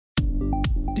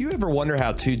Do you ever wonder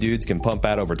how two dudes can pump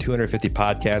out over 250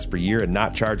 podcasts per year and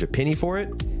not charge a penny for it?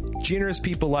 Generous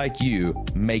people like you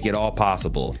make it all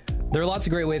possible. There are lots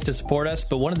of great ways to support us,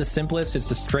 but one of the simplest is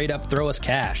to straight up throw us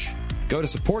cash. Go to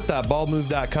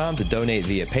support.baldmove.com to donate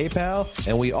via PayPal,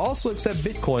 and we also accept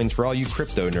Bitcoins for all you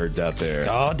crypto nerds out there.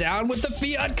 Oh, down with the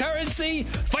fiat currency!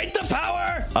 Fight the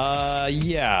power!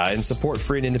 Yeah, and support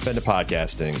free and independent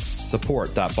podcasting.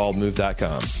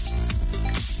 Support.baldmove.com.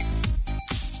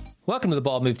 Welcome to the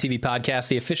Bald Move TV podcast,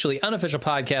 the officially unofficial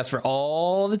podcast for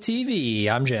all the TV.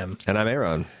 I'm Jim. And I'm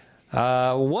Aaron.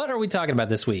 What are we talking about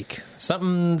this week?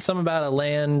 Something about a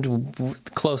land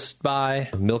close by.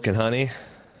 Milk and honey.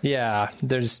 Yeah,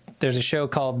 there's a show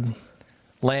called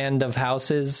Land of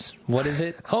Houses. What is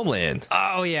it? Homeland.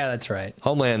 Oh, yeah, that's right.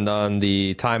 Homeland on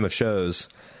the time of shows.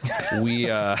 We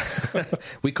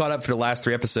caught up for the last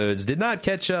 3 episodes. Did not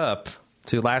catch up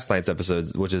to last night's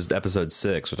episodes, which is episode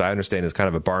 6, which I understand is kind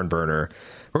of a barn burner.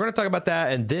 We're going to talk about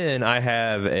that, and then I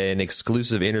have an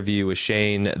exclusive interview with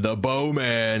Shane, the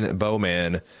Bowman,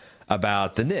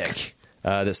 about the Nick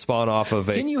that spawned off of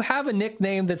a... Can you have a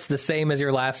nickname that's the same as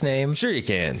your last name? Sure you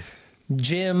can.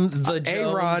 Jim the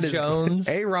Jones.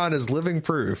 Aaron is living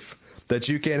proof that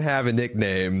you can have a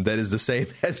nickname that is the same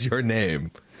as your name.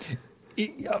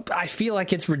 I feel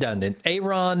like it's redundant.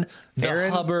 Aaron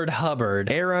the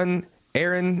Hubbard. Aaron.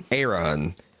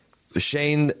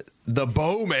 Shane the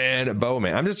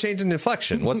Bowman. I'm just changing the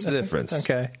inflection. What's the difference?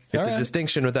 Okay. It's a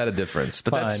distinction without a difference.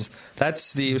 But fine.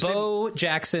 That's the... Bo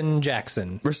Jackson.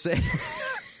 We're saying...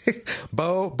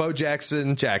 Bo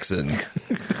Jackson.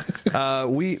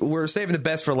 We're saving the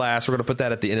best for last. We're going to put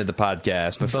that at the end of the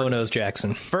podcast. But Bo knows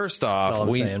Jackson. First off,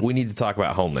 we need to talk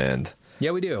about Homeland.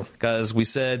 Yeah, we do. Because we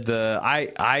said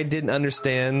I didn't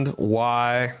understand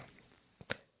why...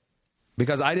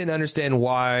 Because I didn't understand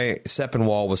why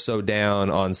Sepinwall was so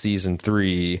down on season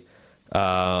 3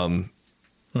 when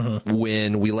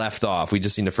we left off. We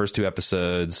just seen the first 2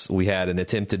 episodes. We had an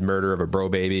attempted murder of a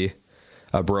broby,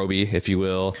 if you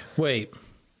will. Wait.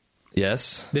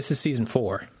 Yes? This is season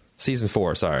 4. Season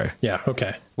 4, sorry. Yeah,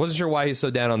 okay. Wasn't sure why he's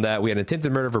so down on that. We had an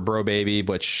attempted murder of a brobaby,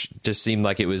 which just seemed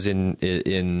like it was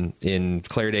in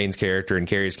Claire Danes' character and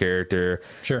Carrie's character.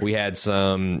 Sure. We had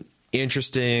some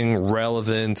interesting,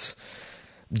 relevant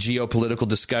geopolitical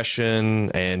discussion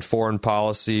and foreign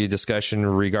policy discussion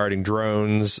regarding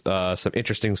drones, some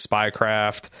interesting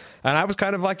spycraft. And I was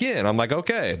kind of like I'm like,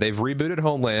 okay, they've rebooted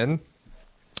Homeland.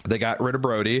 They got rid of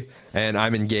Brody, and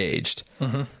I'm engaged.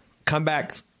 Mm-hmm. Come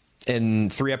back in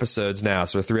 3 episodes now,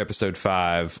 so through episode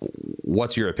 5.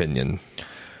 What's your opinion?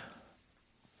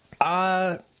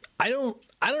 I don't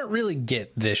really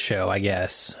get this show, I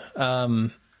guess.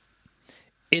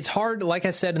 It's hard, like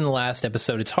I said in the last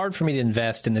episode, it's hard for me to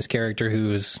invest in this character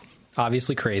who's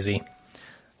obviously crazy.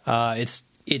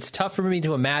 It's tough for me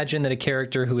to imagine that a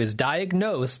character who is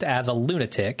diagnosed as a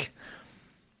lunatic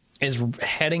is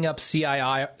heading up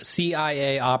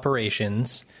CIA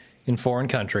operations in foreign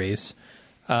countries.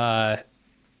 It's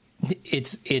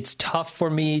tough for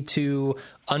me to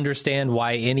understand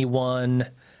why anyone...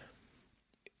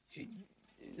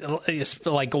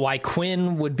 like why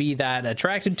Quinn would be that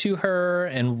attracted to her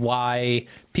and why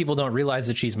people don't realize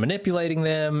that she's manipulating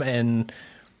them. And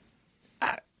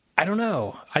I don't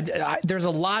know. There's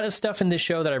a lot of stuff in this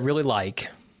show that I really like.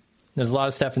 There's a lot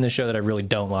of stuff in this show that I really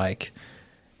don't like.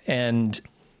 And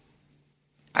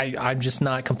I'm just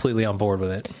not completely on board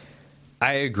with it.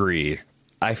 I agree.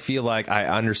 I feel like I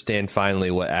understand finally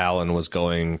what Alan was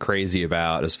going crazy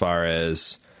about as far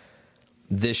as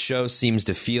this show seems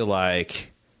to feel like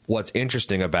what's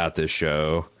interesting about this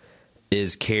show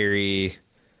is Carrie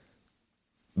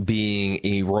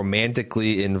being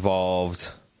romantically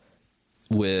involved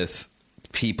with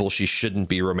people she shouldn't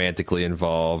be romantically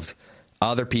involved,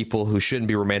 other people who shouldn't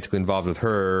be romantically involved with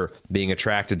her being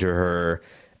attracted to her,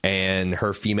 and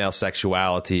her female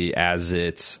sexuality as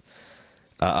it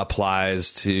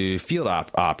applies to field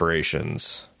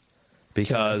operations.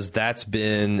 Because that's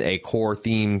been a core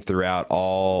theme throughout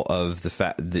all of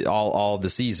all the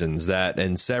seasons. That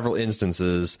in several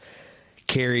instances,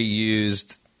 Carrie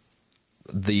used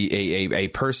a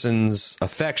person's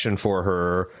affection for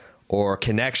her or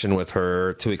connection with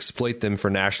her to exploit them for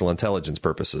national intelligence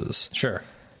purposes. Sure,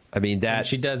 I mean that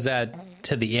she does that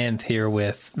to the nth here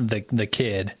with the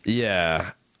kid.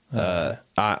 Yeah, I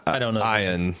don't know.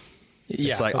 Ian.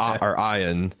 Yeah, it's like okay. or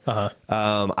Ian.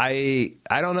 I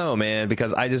don't know, man,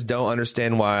 because I just don't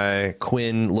understand why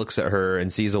Quinn looks at her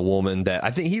and sees a woman that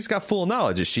I think he's got full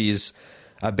knowledge that she's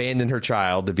abandoned her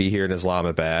child to be here in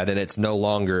Islamabad, and it's no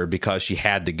longer because she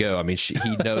had to go. I mean,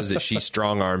 he knows that she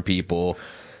strong-armed people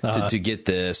to get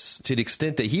this, to the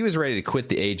extent that he was ready to quit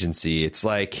the agency. It's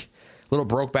like little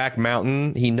Brokeback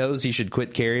Mountain. He knows he should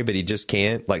quit Carrie, but he just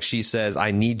can't. Like, she says,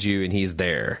 I need you, and he's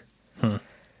there.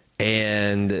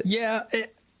 And yeah,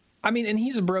 and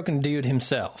he's a broken dude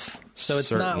himself. So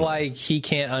it's not like he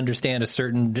can't understand a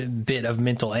certain bit of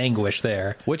mental anguish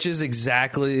there. Which is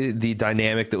exactly the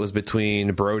dynamic that was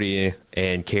between Brody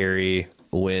and Carrie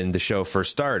when the show first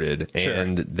started. Sure.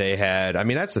 And they had,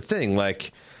 that's the thing,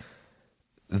 like,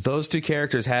 those two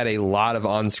characters had a lot of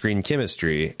on-screen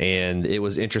chemistry, and it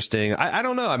was interesting. I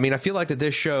don't know. I feel like that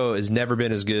this show has never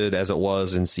been as good as it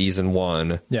was in season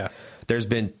 1. Yeah. There's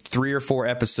been 3 or 4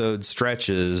 episode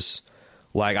stretches.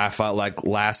 Like, I felt like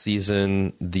last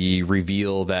season, the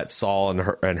reveal that Saul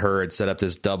and her had set up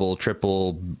this double,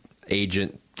 triple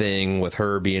agent thing with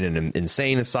her being in an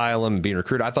insane asylum and being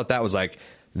recruited. I thought that was like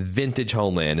vintage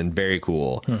Homeland and very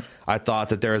cool. I thought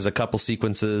that there was a couple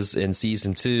sequences in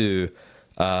season 2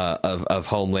 of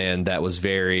Homeland that was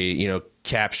very,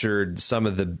 captured some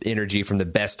of the energy from the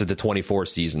best of the 24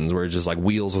 seasons, where it's just like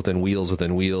wheels within wheels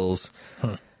within wheels.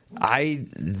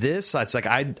 It's like,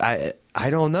 I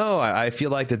don't know. I feel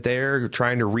like that they're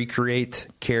trying to recreate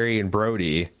Carrie and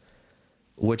Brody,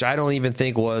 which I don't even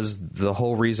think was the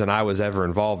whole reason I was ever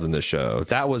involved in the show.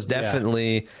 That was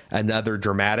definitely another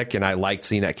dramatic, and I liked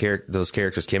seeing that those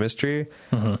characters' chemistry.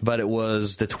 But it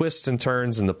was the twists and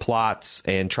turns and the plots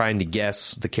and trying to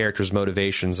guess the characters'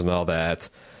 motivations and all that.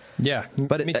 Yeah,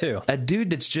 but me too. A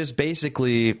dude that's just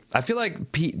basically, I feel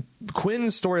like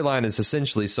Quinn's storyline is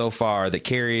essentially so far that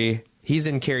he's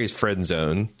in Carrie's friend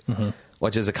zone,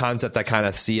 which is a concept I kind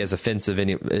of see as offensive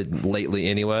lately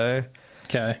anyway.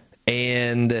 Okay.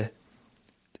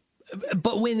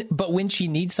 But when she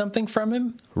needs something from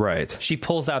him, right, she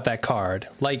pulls out that card.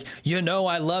 Like,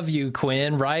 I love you,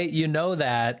 Quinn, right? You know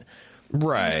that.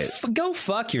 Right. Go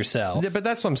fuck yourself. Yeah, but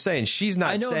that's what I'm saying. She's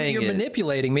not saying I know that you're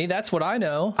manipulating me. That's what I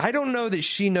know. I don't know that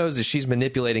she knows that she's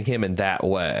manipulating him in that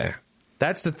way.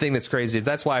 That's the thing that's crazy.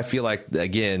 That's why I feel like,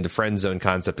 again, the friend zone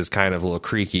concept is kind of a little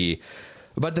creaky.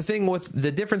 But the thing with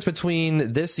the difference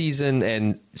between this season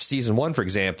and season 1, for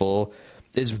example,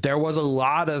 is there was a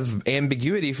lot of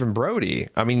ambiguity from Brody.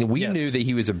 We knew that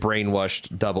he was a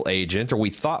brainwashed double agent, or we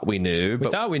thought we knew.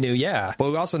 But we knew, yeah.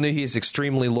 But we also knew he's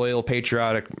extremely loyal,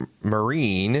 patriotic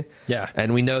Marine. Yeah.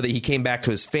 And we know that he came back to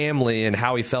his family, and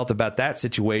how he felt about that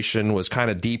situation was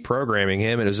kind of deprogramming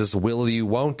him, and it was just will you,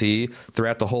 won't he,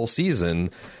 throughout the whole season.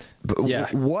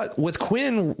 But what with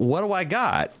Quinn, what do I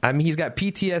got? He's got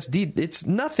PTSD. It's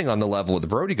nothing on the level with the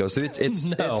Brody goes through.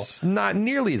 It's not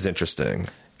nearly as interesting.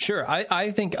 Sure.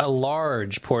 I think a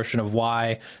large portion of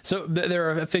why... So there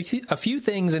are a few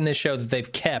things in this show that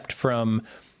they've kept from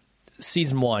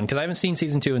season 1, because I haven't seen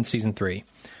season 2 and season 3.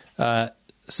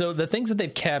 So the things that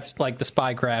they've kept, like the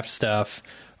spycraft stuff,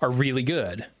 are really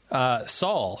good.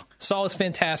 Saul is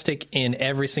fantastic in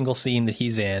every single scene that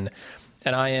he's in,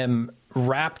 and I am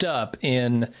wrapped up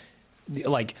in...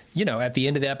 Like, at the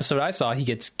end of the episode I saw, he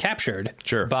gets captured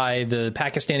by the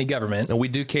Pakistani government. And we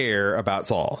do care about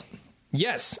Saul.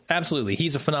 Yes, absolutely.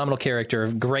 He's a phenomenal character,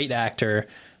 great actor.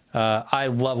 I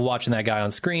love watching that guy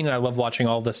on screen, and I love watching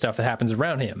all the stuff that happens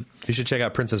around him. You should check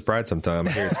out Princess Bride sometime.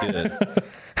 I hear it's good.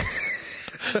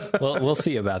 Well, we'll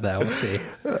see about that. We'll see.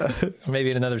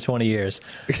 Maybe in another 20 years.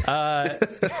 You're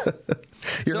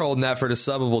holding that for the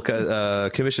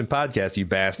Subbable Commission podcast, you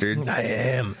bastard. I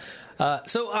am.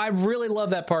 So I really love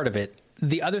that part of it.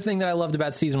 The other thing that I loved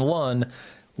about season 1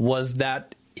 was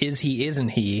that is he, isn't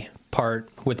he part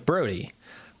with Brody.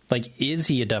 Like, is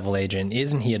he a double agent?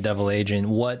 Isn't he a double agent?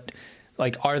 What,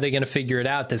 like, are they going to figure it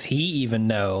out? Does he even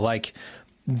know? Like,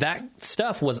 that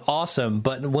stuff was awesome.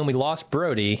 But when we lost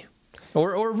Brody,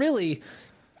 or really,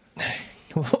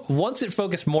 once it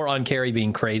focused more on Carrie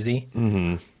being crazy,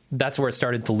 that's where it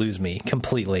started to lose me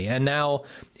completely. And now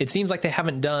it seems like they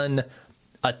haven't done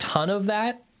a ton of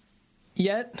that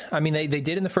yet. They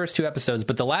did in the first 2 episodes,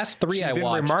 but the last 3 I watched... She's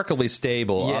been remarkably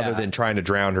stable, other than trying to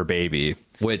drown her baby,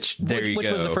 which was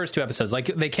the first 2 episodes. Like,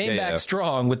 they came back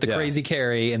strong with the crazy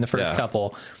Carrie in the first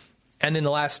couple. And then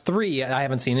the last 3, I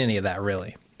haven't seen any of that,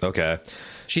 really. Okay.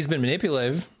 She's been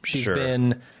manipulative. She's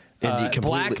been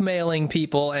blackmailing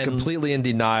people. And completely in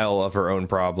denial of her own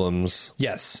problems.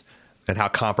 Yes. And how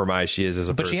compromised she is as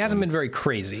a person. But she hasn't been very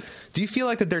crazy. Do you feel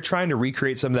like that they're trying to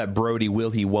recreate some of that Brody will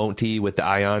he, won't he with the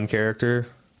Ion character?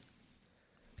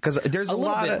 Because there's a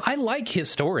lot of... I like his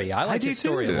story. I like his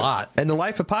story a lot. And the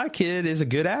Life of Pi kid is a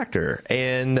good actor.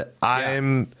 And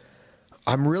I'm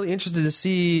really interested to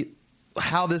see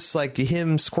how this, like,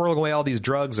 him squirreling away all these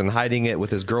drugs and hiding it with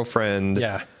his girlfriend.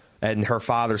 Yeah. And her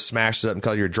father smashed it up and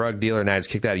called you a drug dealer, and now he's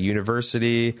kicked out of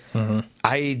university.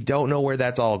 I don't know where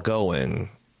that's all going.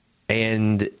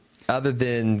 And other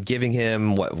than giving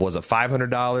him, what was it,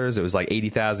 $500? It was like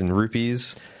 80,000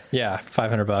 rupees. Yeah,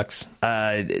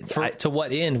 $500. To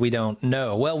what end, we don't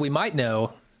know. Well, we might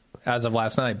know as of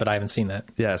last night, but I haven't seen that.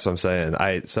 Yeah, that's what I'm saying.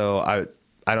 I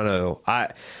don't know.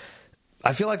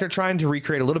 I feel like they're trying to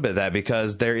recreate a little bit of that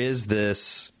because there is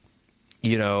this,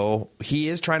 he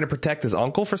is trying to protect his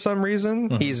uncle for some reason.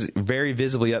 Mm-hmm. He's very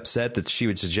visibly upset that she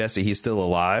would suggest that he's still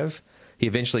alive. He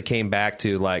eventually came back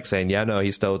to like saying, yeah, no,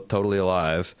 he's still totally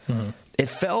alive. Mm-hmm.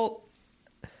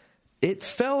 It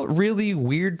felt really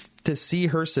weird to see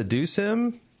her seduce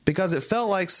him because it felt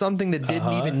like something that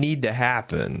didn't even need to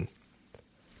happen.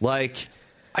 Like,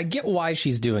 I get why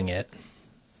she's doing it.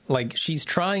 Like, she's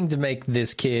trying to make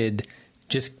this kid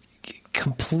just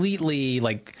completely,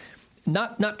 like,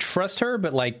 not trust her,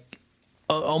 but, like,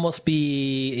 almost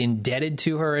be indebted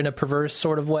to her in a perverse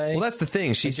sort of way. Well, that's the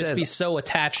thing. She says, just be so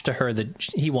attached to her that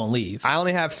he won't leave. I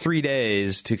only have 3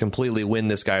 days to completely win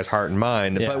this guy's heart and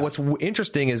mind. Yeah. But what's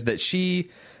interesting is that she,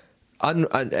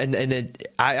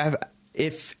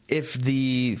 if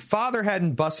the father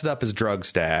hadn't busted up his drug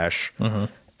stash, mm-hmm.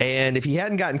 and if he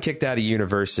hadn't gotten kicked out of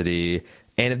university,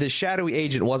 and if this shadowy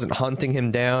agent wasn't hunting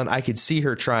him down, I could see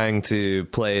her trying to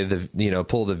play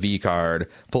pull the V card,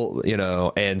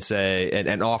 and say,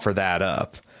 and offer that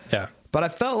up. Yeah. But I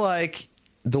felt like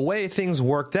the way things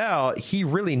worked out, he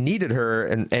really needed her,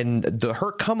 and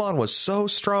her come on was so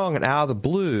strong and out of the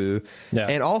blue. Yeah.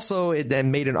 And also it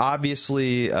then made an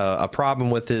obviously a problem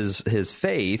with his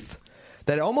faith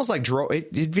that it almost like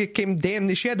it became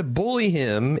damn. She had to bully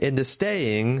him into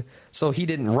staying so he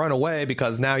didn't run away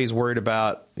because now he's worried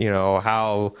about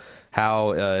how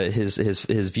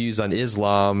his views on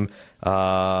Islam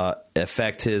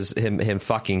affect him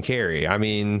fucking Carrie. I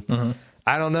mean, mm-hmm.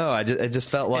 I don't know. It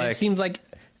just felt like, and it seems like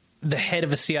the head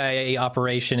of a CIA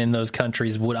operation in those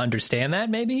countries would understand that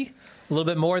maybe a little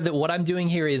bit more. That what I'm doing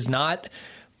here is not.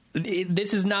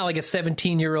 This is not like a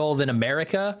 17-year-old in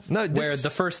America where the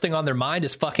first thing on their mind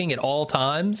is fucking at all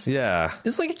times. Yeah.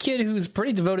 This is like a kid who's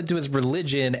pretty devoted to his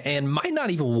religion and might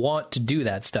not even want to do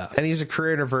that stuff. And he's a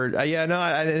career introvert.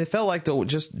 It felt like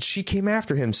she came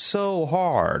after him so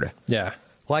hard. Yeah.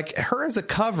 Like her as a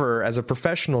cover, as a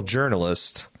professional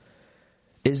journalist,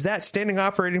 is that standing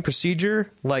operating procedure?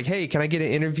 Like, hey, can I get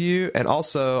an interview? And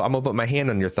also, I'm going to put my hand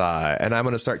on your thigh and I'm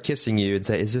going to start kissing you and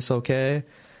say, is this okay?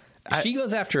 She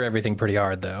goes after everything pretty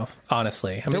hard, though,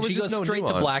 honestly. I mean, she goes straight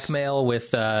to blackmail to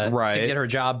get her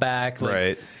job back. Like,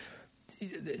 right.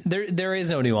 There is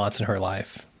no nuance in her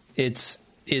life. It's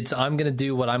I'm going to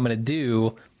do what I'm going to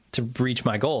do to reach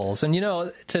my goals. And,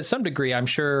 to some degree, I'm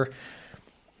sure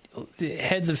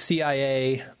heads of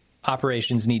CIA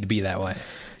operations need to be that way.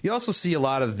 You also see a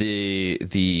lot of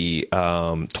the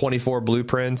 24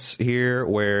 blueprints here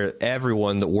where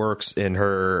everyone that works in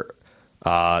her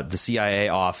the CIA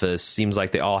office seems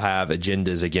like they all have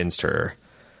agendas against her.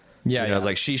 Yeah,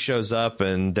 Like she shows up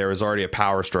and there was already a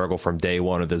power struggle from day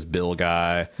one of this Bill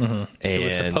guy. Mm-hmm. And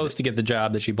was supposed to get the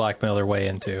job that she blackmailed her way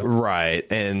into. Right.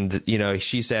 And,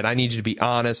 she said, I need you to be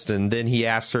honest. And then he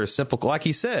asked her a simple, like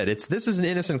he said, this is an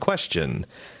innocent question.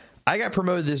 I got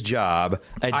promoted this job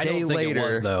a day later. I don't think it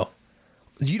was, though.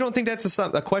 You don't think that's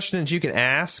a question that you can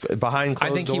ask behind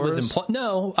closed doors?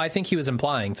 I think he was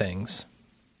implying things.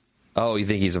 Oh, you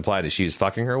think he's implied that she was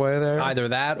fucking her way there? Either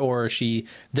that or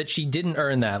that she didn't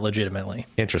earn that legitimately.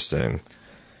 Interesting.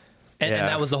 And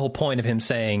that was the whole point of him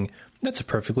saying, that's a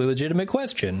perfectly legitimate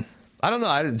question. I don't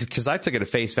know, because I took it at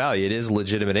face value. It is a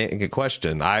legitimate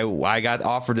question. I got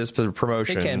offered this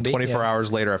promotion. It can be, 24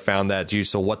 hours later, I found that.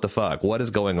 So what the fuck? What is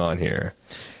going on here?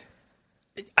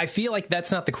 I feel like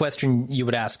that's not the question you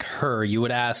would ask her. You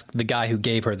would ask the guy who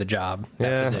gave her the job.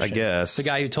 Position. I guess. The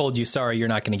guy who told you, sorry, you're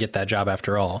not going to get that job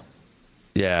after all.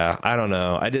 Yeah, I don't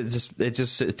know.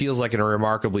 It feels like in a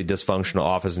remarkably dysfunctional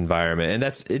office environment, and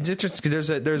it's interesting. There's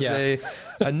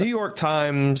a New York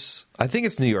Times. I think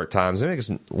it's New York Times. Maybe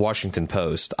it's Washington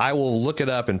Post. I will look it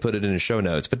up and put it in the show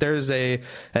notes. But there's an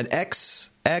ex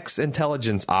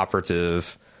intelligence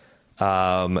operative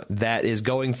that is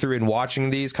going through and watching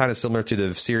these, kind of similar to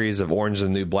the series of Orange is the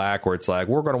New Black, where it's like,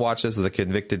 we're going to watch this with a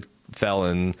convicted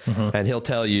felon, mm-hmm. and he'll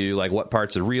tell you like what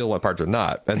parts are real, what parts are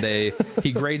not. And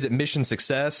he grades it mission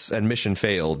success and mission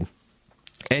failed.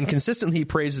 And consistently he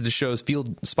praises the show's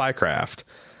field spycraft,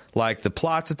 like the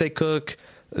plots that they cook,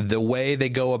 the way they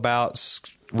go about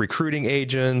recruiting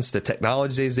agents, the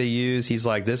technologies they use. He's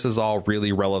like, this is all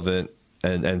really relevant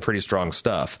and pretty strong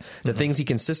stuff. The things he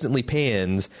consistently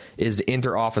pans is the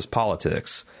inter-office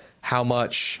politics. How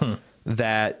much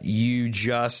that you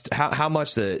just how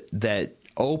much that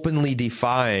openly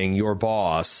defying your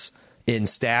boss in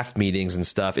staff meetings and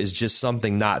stuff is just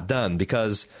something not done,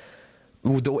 because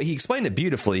he explained it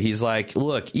beautifully. He's like,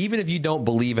 look, even if you don't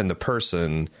believe in the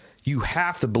person, you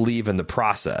have to believe in the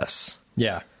process.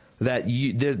 Yeah. That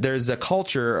there's a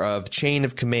culture of chain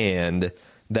of command,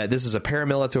 that this is a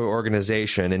paramilitary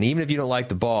organization, and even if you don't like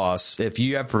the boss, if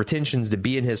you have pretensions to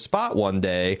be in his spot one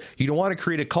day, you don't want to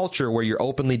create a culture where you're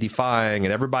openly defying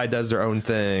and everybody does their own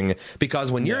thing,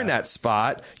 because when you're in that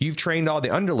spot, you've trained all the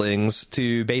underlings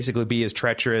to basically be as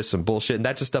treacherous and bullshit, and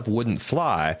that just stuff wouldn't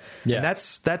fly. And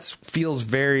that's feels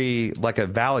very like a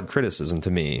valid criticism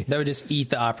to me. That would just eat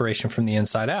the operation from the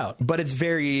inside out. But it's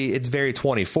very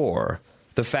 24.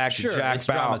 The fact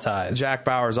that Jack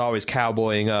Bauer's always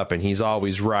cowboying up, and he's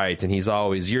always right, and he's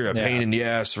always, you're a pain in the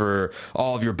ass for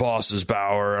all of your bosses,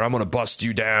 Bauer, and I'm going to bust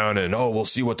you down, and we'll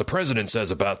see what the president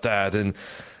says about that. And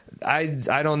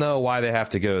I don't know why they have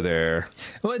to go there.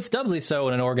 Well, it's doubly so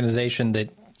in an organization that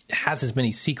has as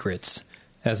many secrets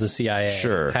as the CIA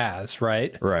has,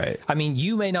 right? Right. I mean,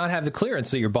 you may not have the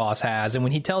clearance that your boss has, and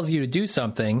when he tells you to do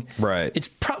something, it's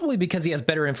probably because he has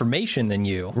better information than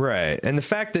you. Right. And the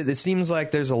fact that it seems like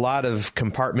there's a lot of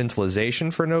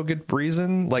compartmentalization for no good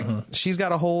reason. Like, she's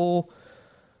got a whole...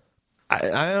 I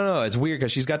don't know. It's weird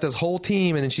because she's got this whole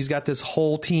team, and then she's got this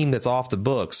whole team that's off the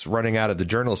books running out of the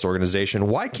journalist organization.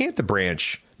 Why can't the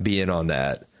branch be in on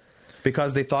that?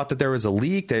 Because they thought that there was a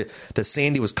leak, that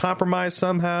Sandy was compromised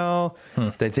somehow.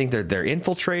 They think they're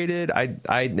infiltrated.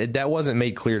 That wasn't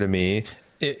made clear to me.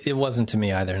 It wasn't to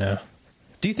me either, no.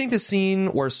 Do you think the scene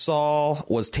where Saul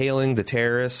was tailing the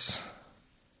terrorists,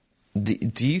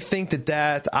 do you think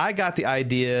that I got the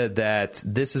idea that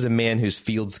this is a man whose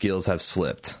field skills have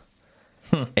slipped,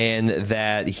 and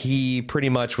that he pretty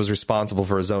much was responsible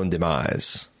for his own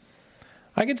demise?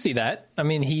 I could see that. I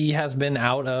mean, he has been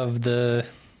out of the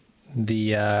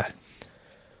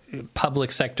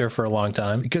public sector for a long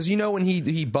time. Because when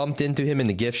he bumped into him in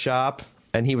the gift shop,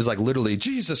 and he was like literally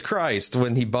Jesus Christ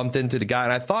when he bumped into the guy,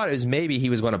 and I thought it was maybe he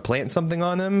was going to plant something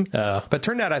on him, but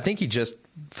turned out I think he just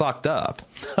fucked up.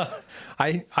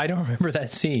 I don't remember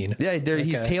that scene. Yeah,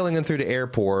 he's tailing him through the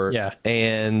airport,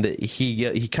 and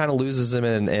he kind of loses him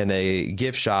in a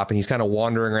gift shop, and he's kind of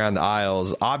wandering around the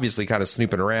aisles, obviously kind of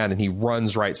snooping around, and he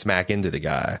runs right smack into the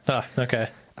guy. Okay.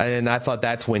 And I thought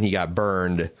that's when he got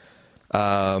burned.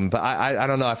 But I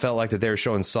don't know. I felt like that they were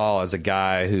showing Saul as a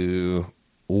guy who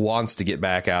wants to get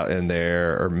back out in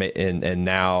there,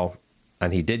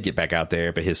 and he did get back out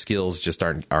there, but his skills just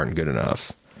aren't good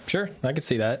enough. Sure, I could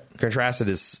see that. Contrasted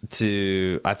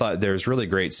I thought there was a really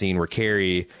great scene where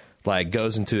Carrie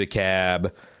goes into a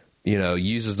cab,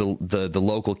 uses the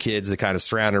local kids that kind of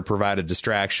surround her, provide a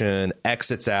distraction,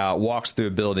 exits out, walks through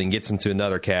a building, gets into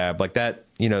another cab like that.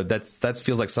 That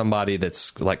feels like somebody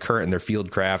that's current in their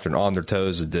field craft and on their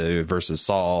toes would do, versus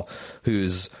Saul,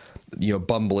 who's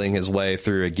bumbling his way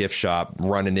through a gift shop,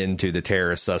 running into the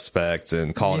terrorist suspect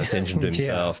and calling attention to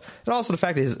himself. And also the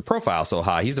fact that his profile's so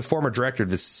high. He's the former director of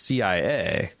the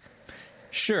CIA.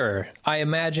 Sure. I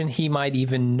imagine he might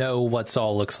even know what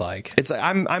Saul looks like. It's like,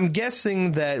 I'm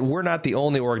guessing that we're not the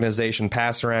only organization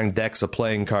passing around decks of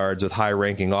playing cards with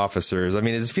high-ranking officers. I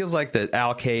mean, it feels like that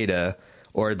Al-Qaeda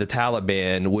or the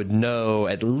Taliban would know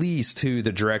at least who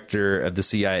the director of the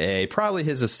CIA, probably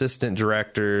his assistant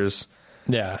directors.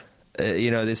 Yeah.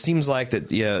 It seems like that.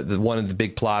 One of the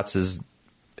big plots is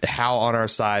how on our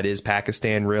side is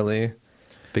Pakistan really,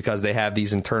 because they have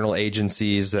these internal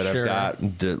agencies that have got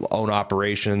their own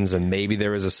operations, and maybe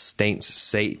there was a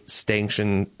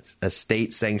state-sanctioned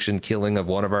killing of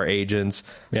one of our agents,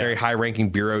 very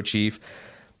high-ranking bureau chief,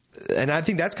 and I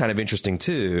think that's kind of interesting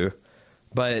too.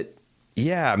 But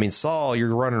yeah, I mean, Saul,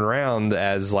 you're running around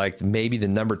as maybe the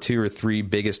number 2 or 3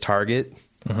 biggest target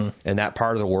in that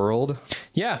part of the world.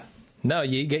 Yeah. No,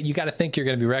 you got to think you're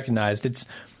going to be recognized.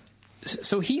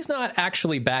 So he's not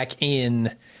actually back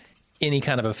in any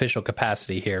kind of official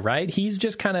capacity here, right? He's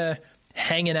just kind of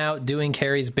hanging out, doing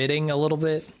Carrie's bidding a little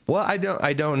bit. Well, I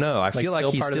don't know. I feel like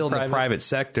he's still in the private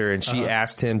sector, and she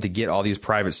asked him to get all these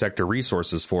private sector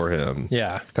resources for him.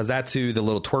 Yeah, because that's who the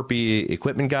little twerpy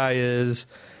equipment guy is.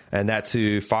 And that's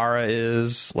who Farah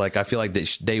is. I feel like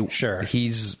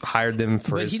he's hired them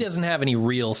for. But he doesn't have any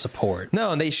real support.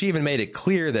 No, and she even made it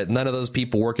clear that none of those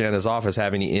people working at his office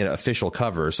have any official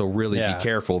cover. So really be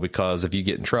careful, because if you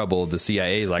get in trouble, the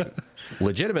CIA is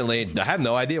legitimately, I have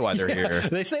no idea why they're here.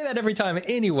 They say that every time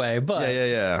anyway,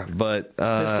 but But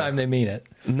this time they mean it.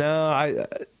 No,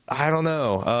 I don't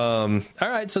know. All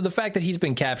right, so the fact that he's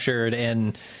been captured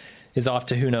and is off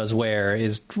to who knows where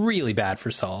is really bad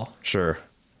for Saul. Sure.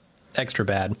 Extra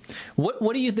bad.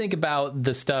 What do you think about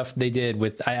the stuff they did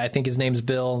with, I think his name's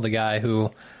Bill, the guy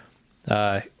who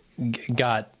got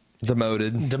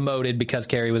demoted because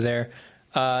Carrie was there?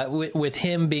 with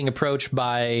him being approached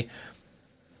by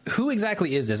who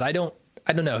exactly is this? I don't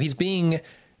know. He's being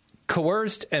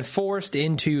coerced and forced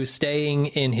into staying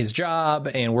in his job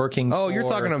and working. Oh, you're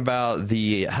talking about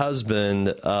the husband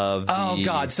of the... Oh,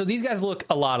 God. So these guys look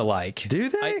a lot alike. Do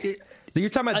they? You're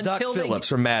talking about Duck Phillips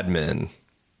from Mad Men.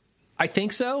 I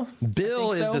think so.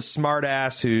 Bill is the smart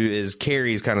ass who is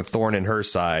Carrie's kind of thorn in her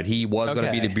side. He was going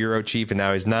to be the bureau chief, and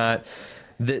now he's not.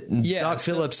 Duck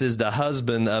Phillips is the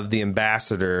husband of the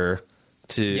ambassador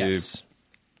to... Yes.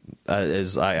 I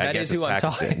guess that is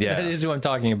who I'm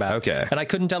talking about. Okay. And I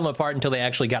couldn't tell them apart until they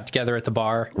actually got together at the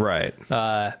bar. Right.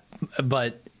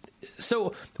 But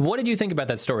so what did you think about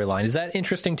that storyline? Is that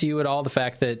interesting to you at all? The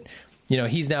fact that,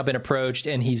 he's now been approached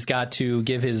and he's got to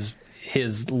give his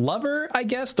lover, I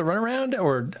guess, the runaround,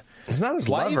 or it's not his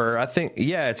wife? lover. I think,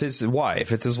 it's his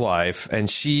wife. It's his wife. And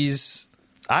she's,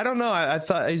 I don't know. I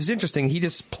thought it was interesting. He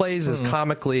just plays as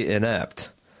comically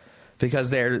inept.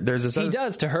 Because there's this... He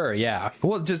does to her, yeah.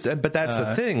 Well, but that's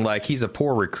the thing. Like, he's a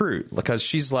poor recruit. Because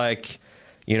she's like,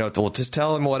 well, just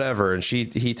tell him whatever. And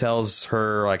he tells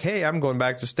her, like, hey, I'm going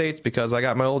back to States because I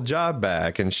got my old job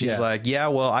back. And she's like, yeah,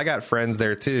 well, I got friends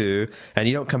there, too. And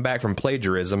you don't come back from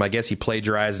plagiarism. I guess he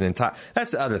plagiarized an entire...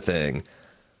 That's the other thing.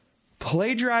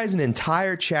 Plagiarize an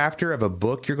entire chapter of a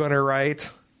book you're going to write?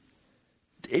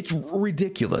 It's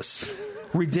ridiculous.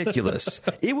 Ridiculous.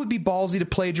 It would be ballsy to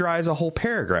plagiarize a whole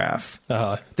paragraph.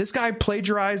 This guy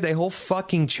plagiarized a whole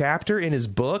fucking chapter in his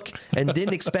book and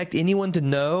didn't expect anyone to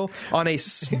know on a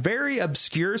very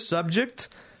obscure subject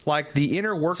like the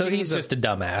inner workings. So he's just a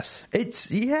dumbass.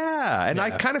 And I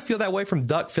kind of feel that way from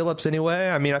Duck Phillips anyway.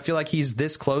 I mean, I feel like he's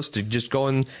this close to just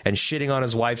going and shitting on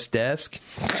his wife's desk.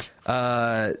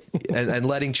 And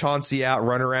letting Chauncey out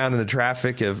run around in the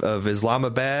traffic of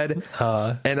Islamabad.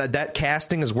 And that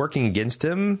casting is working against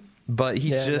him, but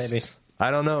maybe. I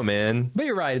don't know, man. But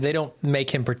you're right. They don't make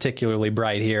him particularly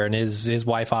bright here. And his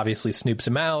wife obviously snoops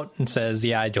him out and says,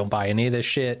 I don't buy any of this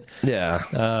shit. Yeah.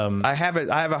 I have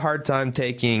a hard time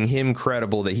taking him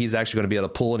credible that he's actually going to be able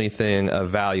to pull anything of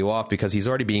value off because he's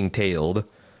already being tailed.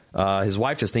 His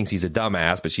wife just thinks he's a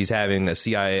dumbass, but she's having a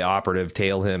CIA operative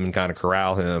tail him and kind of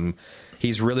corral him.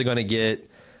 He's really going to get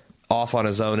off on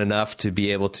his own enough to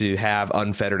be able to have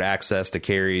unfettered access to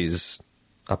Carrie's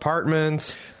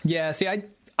apartment. Yeah, see, I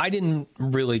didn't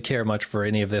really care much for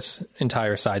any of this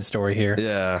entire side story here.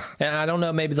 Yeah. And I don't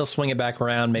know, maybe they'll swing it back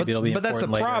around. Maybe it'll be important later. But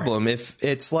that's the problem.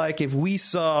 If we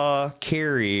saw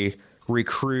Carrie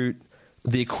recruit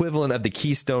the equivalent of the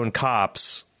Keystone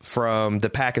Cops from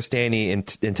the Pakistani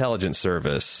intelligence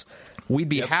service, we'd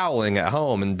be howling at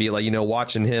home and be like,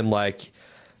 watching him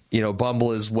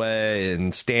bumble his way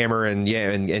and stammer and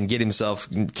get himself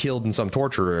killed in some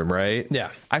torture room, right?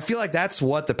 Yeah. I feel like that's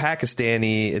what the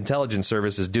Pakistani intelligence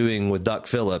service is doing with Duck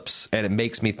Phillips, and it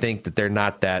makes me think that they're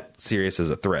not that serious as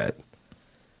a threat.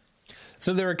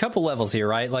 So there are a couple levels here,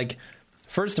 right? Like,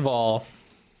 first of all,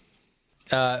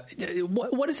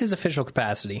 what is his official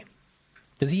capacity?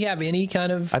 Does he have any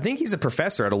kind of... I think he's a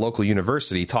professor at a local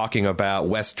university talking about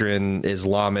Western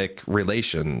Islamic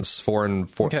relations,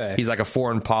 He's like a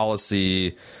foreign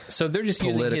policy. So they're just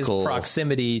using his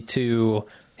proximity to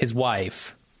his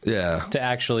wife to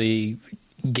actually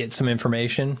get some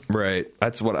information. Right.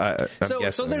 That's what I'm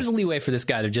guessing. So there's leeway for this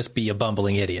guy to just be a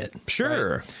bumbling idiot.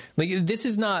 Sure. Right? Like, this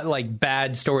is not like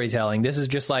bad storytelling. This is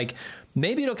just like,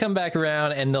 maybe it'll come back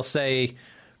around and they'll say...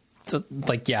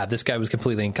 this guy was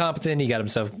completely incompetent. He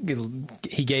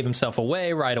gave himself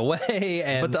away right away.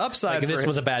 And but the upside, this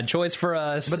was a bad choice for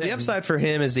us. But the upside for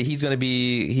him is that he's going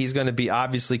to be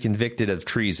obviously convicted of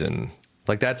treason.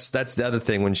 Like that's the other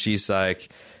thing when she's like,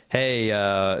 hey,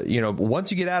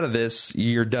 once you get out of this,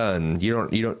 you're done.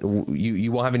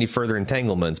 You won't have any further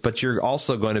entanglements, but you're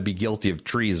also going to be guilty of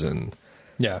treason.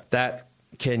 Yeah. That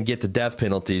can get the death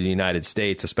penalty in the United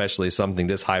States, especially something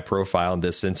this high profile and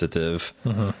this sensitive.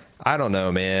 Mm-hmm. I don't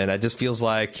know, man. It feels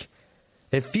like,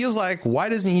 why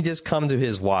doesn't he just come to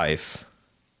his wife?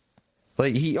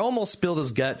 Like, he almost spilled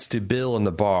his guts to Bill in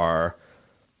the bar.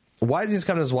 Why doesn't he just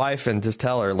come to his wife and just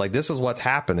tell her, like, this is what's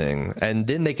happening? And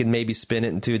then they can maybe spin it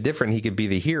into a different, he could be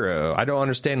the hero. I don't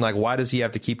understand, like, why does he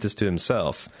have to keep this to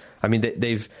himself? I mean,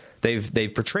 they've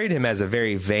portrayed him as a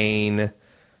very vain,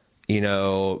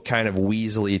 kind of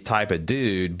weaselly type of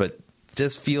dude, but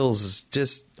just feels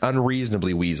just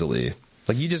unreasonably weaselly.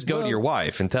 Like, you just go to your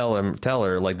wife and tell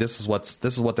her like, this is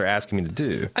what they're asking me to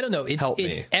do. I don't know.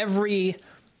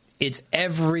 It's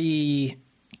every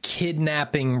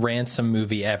kidnapping ransom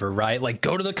movie ever, right? Like,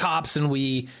 go to the cops and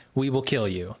we will kill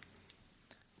you.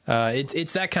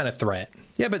 It's that kind of threat.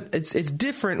 Yeah, but it's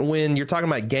different when you're talking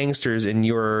about gangsters in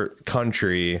your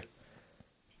country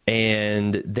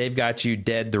and they've got you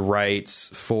dead to rights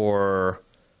for.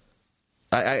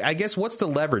 I guess what's the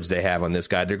leverage they have on this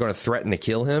guy? They're going to threaten to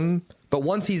kill him, but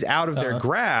once he's out of their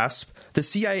grasp, the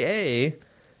CIA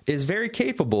is very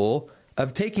capable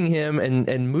of taking him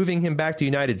and moving him back to the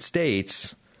United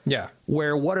States. Yeah.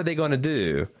 Where what are they going to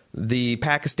do? The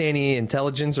Pakistani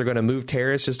intelligence are going to move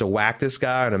terrorists just to whack this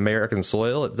guy on American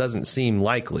soil? It doesn't seem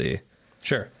likely.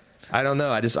 Sure. I don't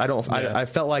know. I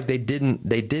felt like they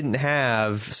didn't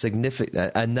have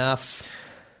significant enough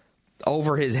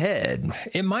over his head.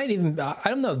 It might even, I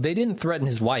don't know. They didn't threaten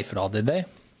his wife at all, did they?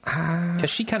 Because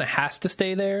she kind of has to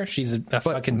stay there. She's a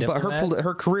fucking diplomat. But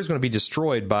her career is going to be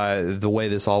destroyed by the way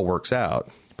this all works out.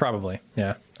 Probably,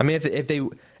 yeah. I mean,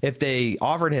 if they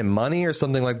offered him money or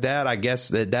something like that, I guess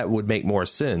that would make more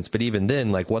sense. But even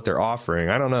then, like what they're offering,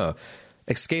 I don't know.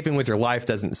 Escaping with your life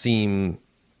doesn't seem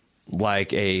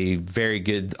like a very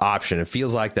good option. It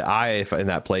feels like if in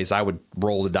that place, I would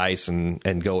roll the dice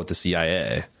and go with the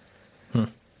CIA.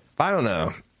 I don't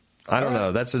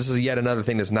know. This is yet another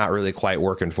thing that's not really quite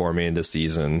working for me in this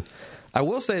season. I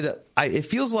will say that it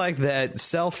feels like that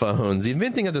cell phones, the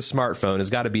inventing of the smartphone,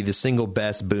 has got to be the single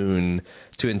best boon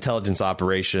to intelligence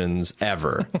operations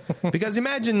ever. Because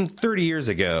imagine 30 years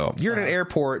ago, you're in an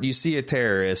airport, you see a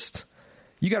terrorist,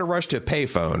 you got to rush to a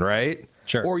payphone, right?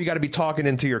 Sure. Or you got to be talking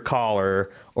into your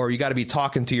collar, or you got to be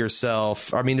talking to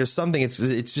yourself. I mean, there's something, it's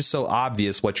just so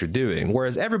obvious what you're doing.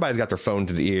 Whereas everybody's got their phone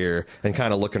to the ear and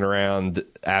kind of looking around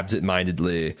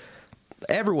absent-mindedly.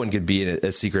 Everyone could be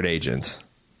a secret agent.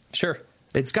 Sure.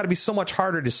 It's got to be so much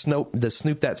harder to snoop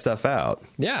that stuff out.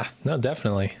 Yeah, no,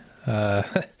 definitely.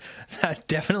 That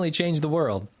definitely changed the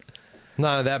world.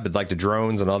 Not only that, but like the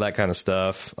drones and all that kind of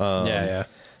stuff. Yeah.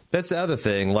 That's the other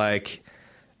thing. Like,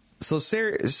 so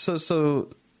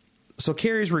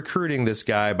Carrie's recruiting this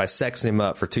guy by sexing him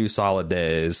up for 2 solid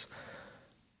days.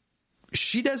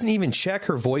 She doesn't even check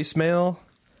her voicemail.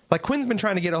 Like, Quinn's been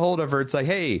trying to get a hold of her. It's like,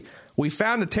 hey, we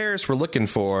found the terrorist we're looking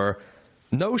for.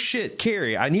 No shit,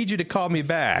 Carrie, I need you to call me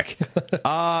back.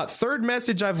 Third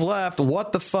message I've left.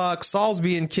 What the fuck? Saul's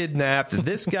being kidnapped.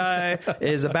 This guy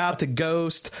is about to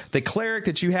ghost. The cleric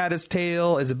that you had his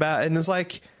tail is about... And it's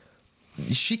like,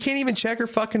 she can't even check her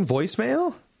fucking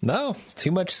voicemail? No,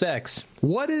 too much sex.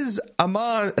 What is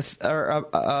Ayan?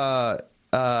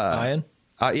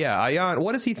 Ayan.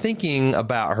 What is he thinking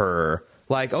about her?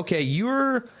 Like, okay,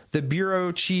 you're the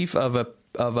bureau chief of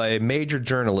a major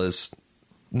journalist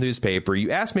newspaper.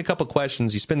 You ask me a couple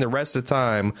questions. You spend the rest of the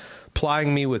time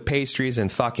plying me with pastries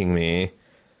and fucking me.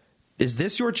 Is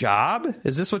this your job?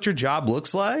 Is this what your job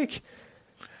looks like?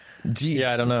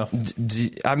 I don't know.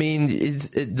 I mean,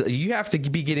 you have to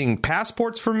be getting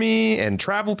passports for me and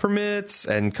travel permits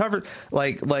and cover.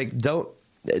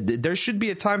 There should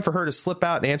be a time for her to slip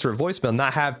out and answer a voicemail,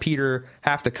 not have Peter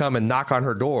have to come and knock on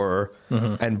her door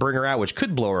and bring her out, which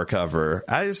could blow her cover.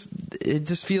 It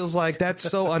just feels like that's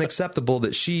so unacceptable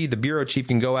that she, the bureau chief,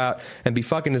 can go out and be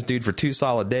fucking this dude for 2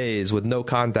 solid days with no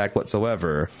contact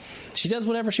whatsoever. She does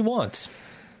whatever she wants.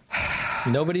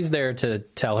 Nobody's there to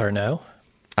tell her no.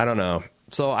 I don't know.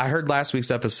 So I heard last night's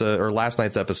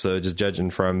episode, just judging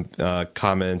from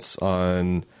comments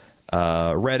on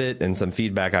Reddit and some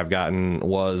feedback I've gotten,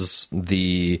 was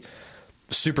the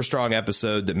super strong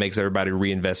episode that makes everybody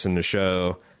reinvest in the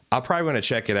show. I'll probably want to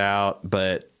check it out,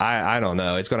 but I don't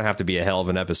know. It's going to have to be a hell of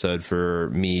an episode for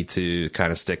me to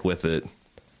kind of stick with it.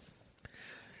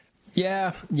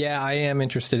 Yeah, I am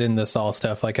interested in the Saul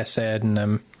stuff, like I said,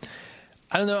 and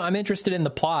I don't know. I'm interested in the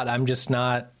plot. I'm just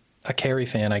not a Carrie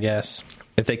fan, I guess.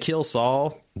 If they kill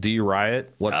Saul, do you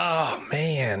riot? Oh,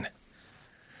 man.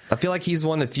 I feel like he's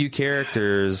one of the few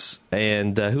characters,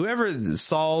 and whoever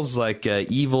Saul's like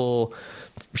evil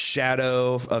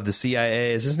shadow of the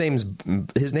CIA is, his name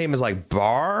is like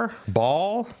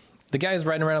Ball. The guy who's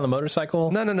riding around on the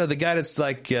motorcycle? No. The guy that's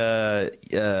like evil,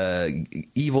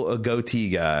 a goatee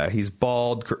guy. He's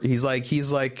bald. He's like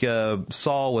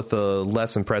Saul with a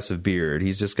less impressive beard.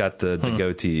 He's just got the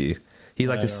goatee. He's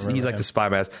like the spy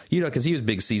master, because he was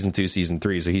big season 2, season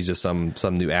 3, so he's just some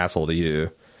new asshole to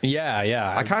you.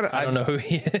 Yeah. I don't know who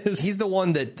he is. He's the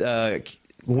one that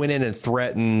went in and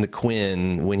threatened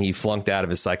Quinn when he flunked out of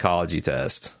his psychology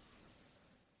test.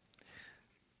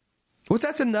 Which,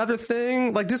 that's another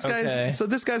thing. Like, this guy's Okay.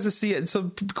 this guy's a CIA.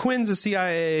 So Quinn's a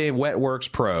CIA wet works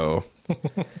pro.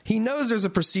 He knows there's a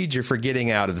procedure for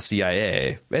getting out of the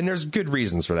CIA, and there's good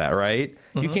reasons for that, right?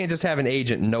 You can't just have an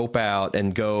agent nope out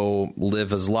and go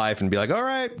live his life and be like, all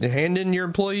right, hand in your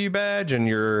employee badge and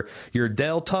your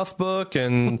Dell Tough book,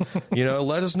 and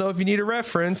let us know if you need a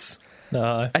reference.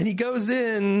 And he goes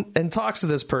in and talks to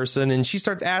this person, and she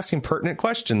starts asking pertinent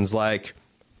questions like,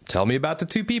 Tell me about the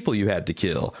 2 people you had to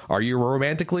kill. Are you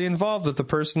romantically involved with the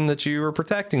person that you were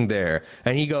protecting there?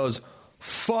 And he goes,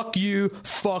 fuck you,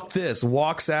 fuck this,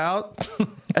 walks out,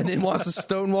 and then wants to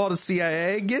stonewall the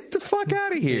CIA. Get the fuck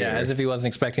out of here. Yeah, as if he wasn't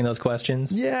expecting those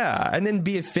questions. Yeah, and then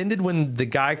be offended when the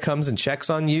guy comes and checks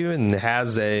on you and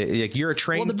has you're a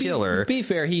trained killer. To be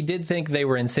fair, he did think they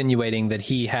were insinuating that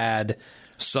he had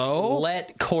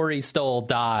let Corey Stoll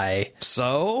die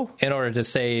in order to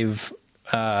save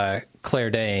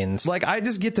Claire Danes. Like, I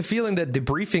just get the feeling that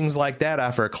debriefings like that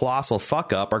after a colossal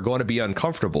fuck up are going to be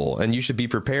uncomfortable, and you should be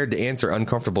prepared to answer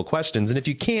uncomfortable questions. And if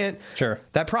you can't,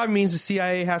 that probably means the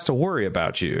CIA has to worry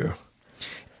about you.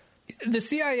 The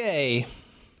CIA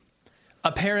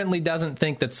apparently doesn't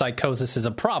think that psychosis is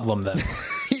a problem, though.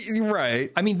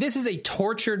 Right. I mean, this is a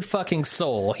tortured fucking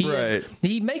soul.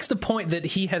 He makes the point that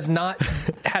he has not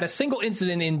had a single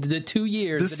incident in the 2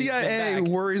 years. The CIA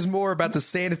worries more about the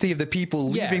sanity of the people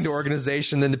leaving the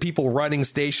organization than the people running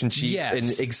station chiefs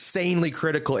in insanely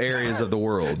critical areas of the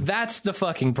world. That's the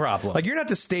fucking problem. Like, you're not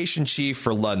the station chief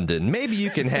for London. Maybe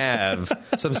you can have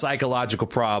some psychological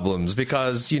problems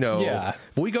because,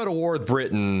 if we go to war with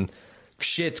Britain,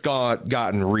 shit's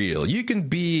gotten real. You can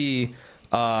be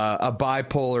a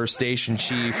bipolar station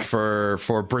chief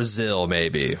for Brazil,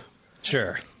 maybe.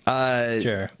 Sure.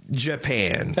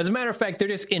 Japan. As a matter of fact, they're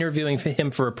just interviewing him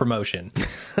for a promotion,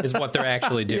 is what they're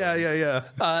actually doing.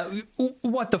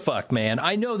 What the fuck, man?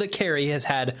 I know that Carrie has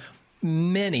had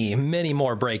many, many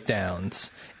more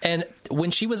breakdowns. And when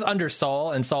she was under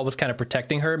Saul and Saul was kind of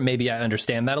protecting her, maybe I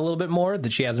understand that a little bit more,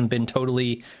 that she hasn't been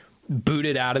totally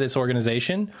booted out of this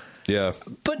organization. Yeah.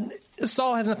 But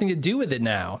Saul has nothing to do with it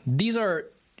now. These are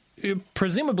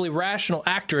presumably rational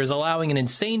actors allowing an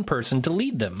insane person to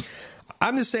lead them.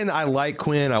 I'm just saying that I like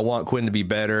Quinn. I want Quinn to be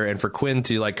better, and for Quinn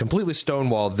to completely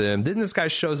stonewall them. Then this guy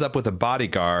shows up with a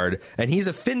bodyguard, and he's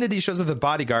offended he shows up with a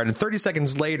bodyguard, and 30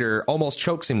 seconds later almost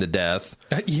chokes him to death.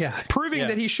 Proving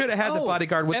that he should have had the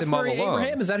bodyguard with him all along.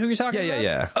 Abraham, is that who you're talking about?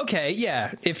 Yeah. Okay,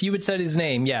 yeah. If you had said his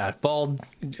name, bald,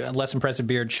 less impressive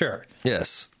beard, sure.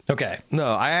 Yes. Okay. No,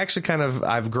 I actually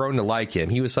I've grown to like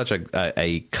him. He was such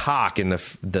a cock in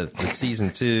the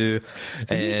season 2,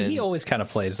 and he always kind of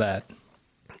plays that.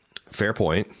 Fair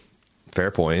point. He's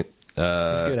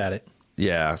good at it.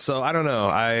 Yeah. So I don't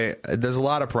know. There's a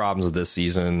lot of problems with this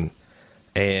season,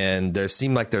 and there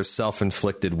seem like there's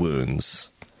self-inflicted wounds.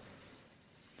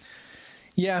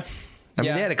 Yeah. I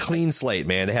mean, they had a clean slate,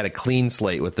 man. They had a clean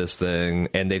slate with this thing,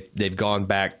 and they've gone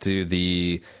back to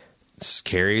the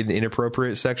carried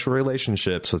inappropriate sexual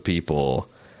relationships with people.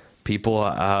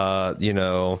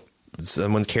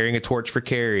 Someone carrying a torch for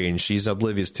Carrie, and she's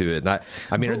oblivious to it. But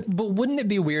wouldn't it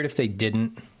be weird if they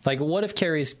didn't? Like, what if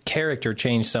Carrie's character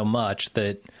changed so much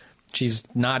that she's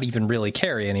not even really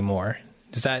Carrie anymore?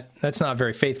 That's not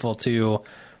very faithful to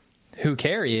who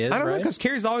Carrie is. I don't know, because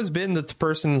Carrie's always been the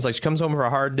person. Like, she comes home for a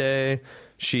hard day.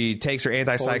 She takes her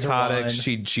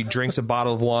antipsychotics. She drinks a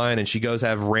bottle of wine, and she goes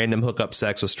have random hookup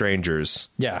sex with strangers.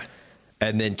 Yeah.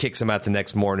 And then kicks him out the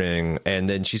next morning. And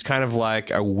then she's kind of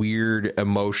like a weird,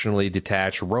 emotionally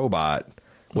detached robot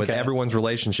with everyone's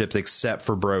relationships except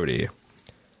for Brody.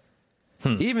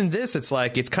 Even this, it's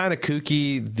kind of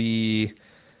kooky.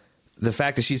 The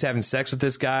fact that she's having sex with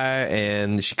this guy,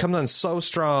 and she comes on so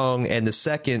strong, and the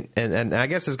second, and I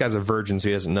guess this guy's a virgin, so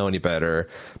he doesn't know any better,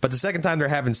 but the second time they're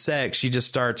having sex, she just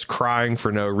starts crying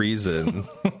for no reason.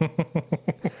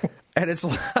 And it's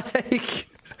like,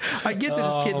 I get that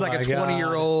this kid's like a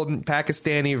 20-year-old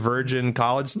Pakistani virgin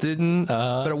college student,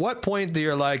 but at what point do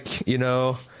you're like,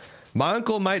 my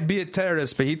uncle might be a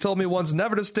terrorist, but he told me once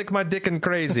never to stick my dick in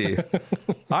crazy.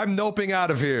 I'm noping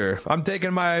out of here. I'm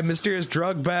taking my mysterious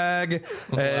drug bag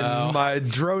and my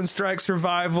drone strike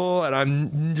survival, and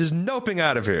I'm just noping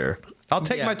out of here. I'll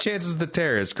take my chances with the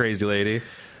terrorist, crazy lady.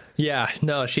 Yeah,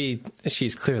 no,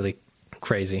 she's clearly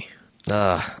crazy.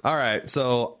 All right,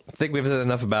 so I think we've said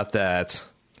enough about that.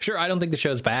 Sure, I don't think the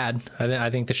show's bad. I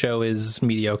think the show is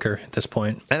mediocre at this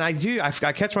point. And I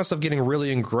catch myself getting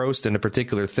really engrossed in a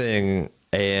particular thing,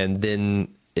 and then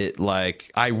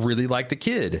I really like the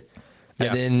kid.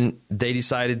 And then they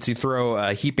decided to throw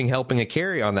a heaping helping of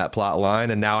Carrie on that plot line,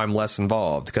 and now I'm less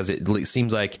involved because it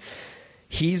seems like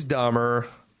he's dumber,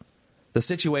 the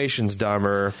situation's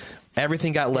dumber,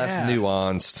 everything got less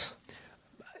nuanced.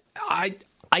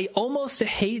 I almost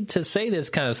hate to say this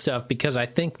kind of stuff because I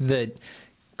think that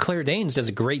Claire Danes does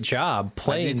a great job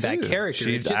playing that character.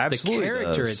 She absolutely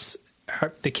does.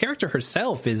 The character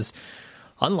herself is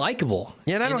unlikable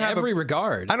in every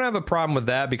regard. I don't have a problem with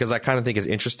that because I kind of think it's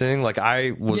interesting. Like, I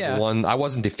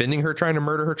wasn't defending her trying to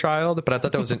murder her child, but I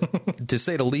thought that was, to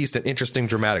say the least, an interesting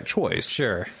dramatic choice.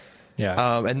 Sure.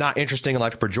 Yeah. And not interesting in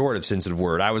like a pejorative sensitive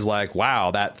word. I was like,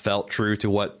 wow, that felt true to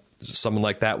what someone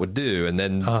like that would do. And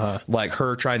then like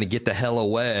her trying to get the hell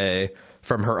away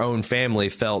from her own family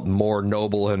felt more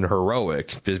noble and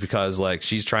heroic, just because like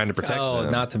she's trying to protect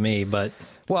them. Not to me, but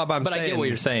well, but I get what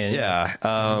you're saying. Yeah.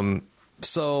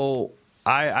 So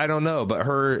I don't know, but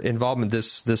her involvement,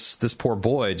 this poor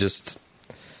boy, just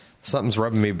something's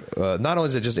rubbing me. Not only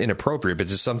is it just inappropriate, but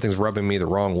just something's rubbing me the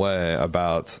wrong way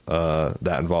about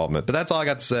that involvement. But that's all I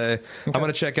got to say. Okay. I'm going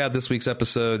to check out this week's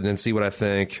episode and see what I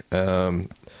think.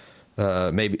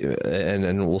 Maybe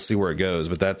and we'll see where it goes.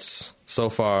 But that's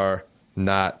so far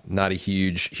not a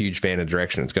huge fan of the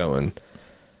direction it's going.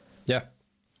 Yeah.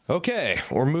 Okay,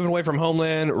 we're moving away from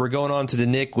Homeland. We're going on to the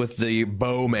Nick with the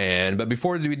Bowman. But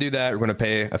before we do that, we're going to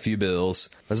pay a few bills.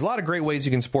 There's a lot of great ways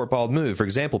you can support Bald Move. For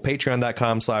example,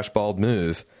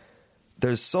 patreon.com/baldmove.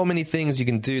 There's so many things you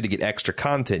can do to get extra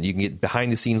content. You can get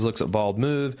behind-the-scenes looks at Bald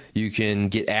Move. You can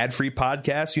get ad-free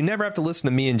podcasts. You never have to listen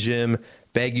to me and Jim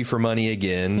beg you for money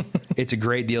again. It's a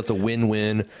great deal. It's a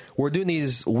win-win. We're doing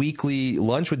these weekly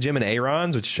Lunch with Jim and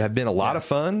Aaron's, which have been a lot of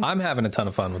fun. I'm having a ton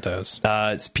of fun with those.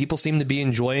 People seem to be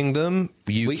enjoying them.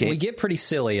 We get pretty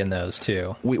silly in those,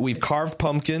 too. We've carved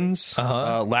pumpkins.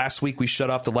 Last week, we shut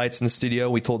off the lights in the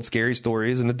studio. We told scary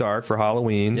stories in the dark for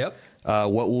Halloween. Yep.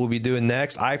 What we'll be doing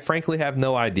next, I frankly have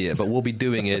no idea, but we'll be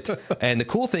doing it. And the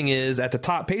cool thing is, at the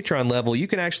top Patreon level, you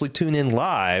can actually tune in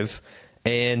live.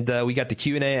 And we got the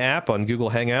Q&A app on Google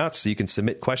Hangouts, so you can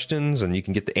submit questions and you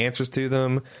can get the answers to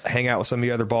them. Hang out with some of the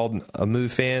other Bald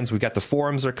Move fans. We've got the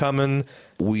forums are coming.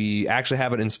 We actually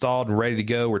have it installed and ready to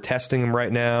go. We're testing them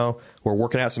right now. We're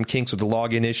working out some kinks with the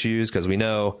login issues because we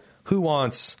know who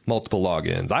wants multiple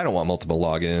logins. I don't want multiple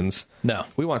logins. No.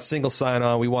 We want single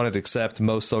sign-on. We want to accept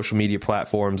most social media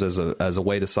platforms as a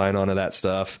way to sign on to that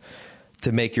stuff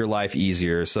to make your life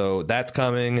easier. So that's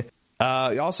coming.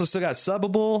 You also still got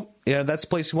Subbable. Yeah, that's the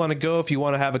place you want to go if you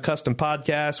want to have a custom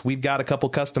podcast. We've got a couple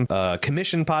custom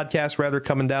commission podcasts, rather,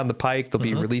 coming down the pike. They'll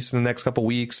be released in the next couple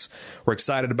weeks. We're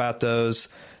excited about those.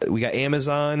 We got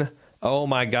Amazon. Oh,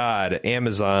 my God,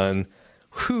 Amazon.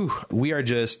 Whew, we are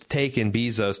just taking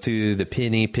Bezos to the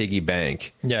penny piggy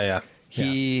bank. Yeah.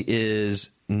 He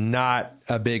is not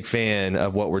a big fan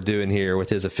of what we're doing here with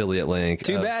his affiliate link.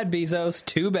 Too bad, Bezos.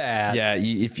 Too bad. Yeah,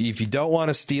 if you don't want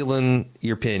to steal in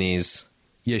your pennies,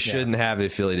 you shouldn't have the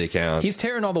affiliate account. He's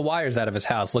tearing all the wires out of his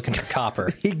house looking for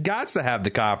copper. He got to have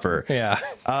the copper. Yeah.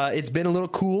 It's been a little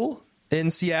cool in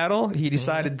Seattle. He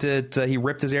decided he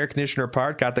ripped his air conditioner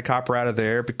apart, got the copper out of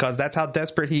there, because that's how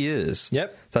desperate he is.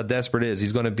 Yep. That's how desperate he is.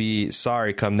 He's going to be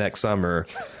sorry come next summer.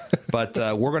 But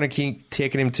we're going to keep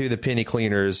taking him to the penny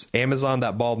cleaners.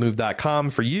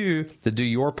 Amazon.baldmove.com for you to do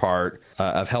your part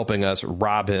of helping us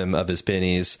rob him of his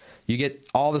pennies. You get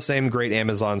all the same great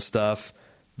Amazon stuff,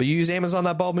 but you use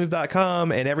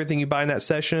Amazon.baldmove.com, and everything you buy in that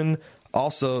session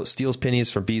also steals pennies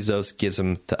from Bezos, gives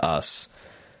them to us.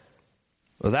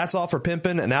 Well, that's all for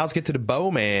pimping, and now let's get to the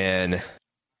Bowman.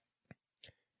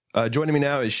 Joining me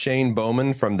now is Shane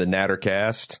Bowman from the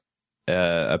Nattercast,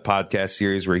 a podcast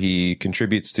series where he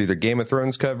contributes to the Game of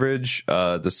Thrones coverage,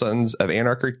 the Sons of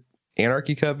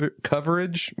Anarchy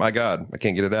coverage. My God, I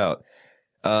can't get it out.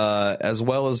 As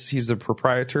well as he's the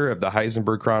proprietor of the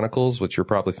Heisenberg Chronicles, which you're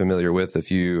probably familiar with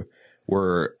if you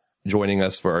were joining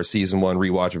us for our season 1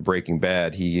 rewatch of Breaking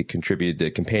Bad. He contributed a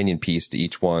companion piece to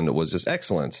each one that was just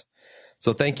excellent.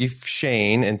 So thank you,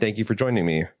 Shane, and thank you for joining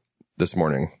me this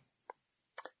morning.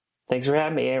 Thanks for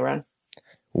having me, Aaron.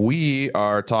 We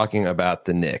are talking about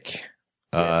the Nick.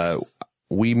 Yes.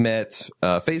 We met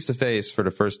face-to-face for the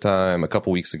first time a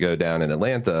couple weeks ago down in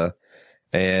Atlanta,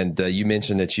 and you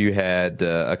mentioned that you had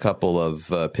a couple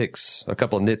of picks, a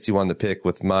couple of nits you wanted to pick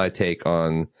with my take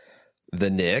on the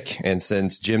Nick. And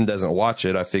since Jim doesn't watch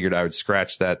it, I figured I would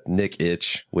scratch that Nick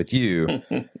itch with you.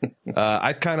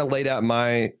 I kind of laid out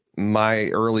my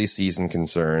early season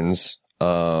concerns.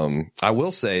 I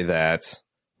will say that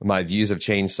my views have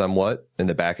changed somewhat in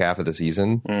the back half of the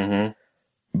season. Mm-hmm.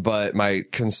 But my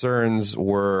concerns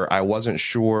were, I wasn't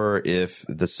sure if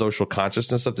the social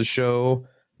consciousness of the show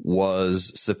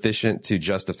was sufficient to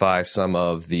justify some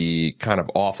of the kind of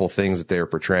awful things that they were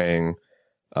portraying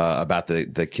about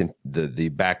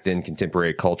the back then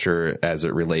contemporary culture as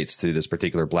it relates to this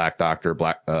particular black doctor,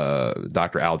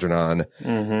 Dr. Algernon.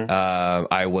 Mm-hmm.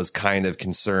 I was kind of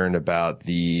concerned about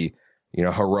the,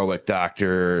 heroic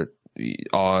doctor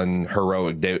on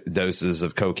heroic doses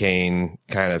of cocaine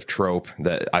kind of trope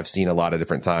that I've seen a lot of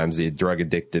different times, the drug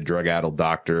addicted, drug addled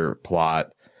doctor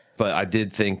plot. But I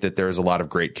did think that there's a lot of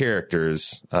great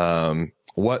characters.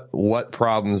 What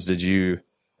problems did you,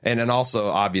 and then also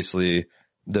obviously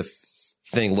the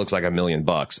thing looks like $1 million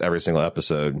every single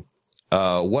episode.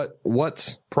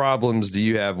 What problems do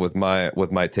you have with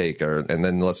my take, and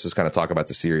then let's just kind of talk about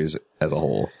the series as a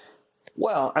whole.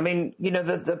 Well, I mean,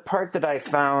 the part that I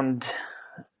found,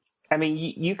 I mean,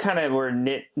 you kind of were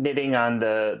knitting on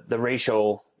the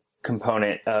racial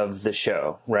component of the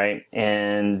show, right?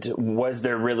 And was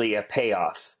there really a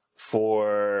payoff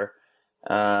for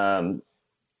the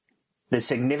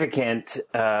significant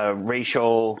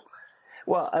racial?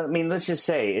 Well, I mean, let's just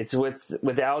say it's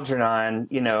with Algernon.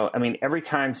 I mean, every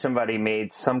time somebody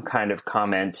made some kind of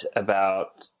comment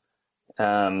about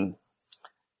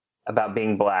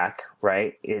being black,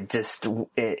 right?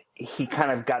 He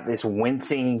kind of got this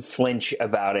wincing flinch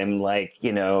about him, like,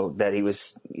 that he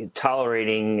was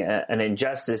tolerating an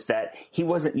injustice that he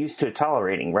wasn't used to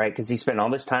tolerating, right? Because he spent all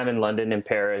this time in London and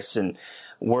Paris and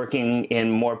working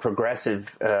in more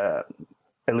progressive,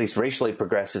 at least racially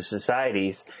progressive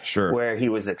societies, sure, where he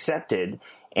was accepted.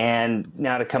 And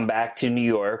now to come back to New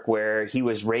York, where he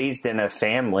was raised in a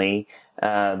family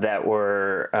that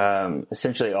were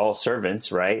essentially all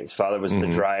servants, right? His father was the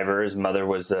driver, his mother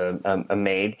was a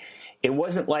maid. It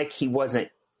wasn't like he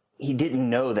didn't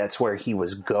know that's where he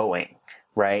was going,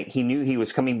 right? He knew he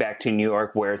was coming back to New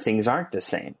York where things aren't the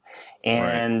same.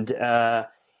 And, right.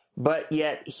 But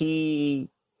yet he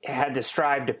had to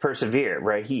strive to persevere,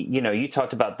 right? You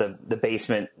talked about the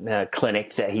basement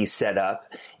clinic that he set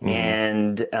up.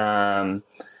 And I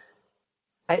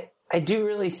do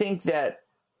really think that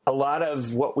a lot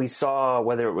of what we saw,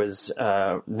 whether it was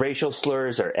racial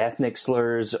slurs or ethnic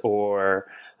slurs or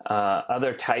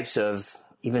other types of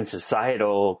even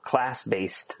societal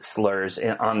class-based slurs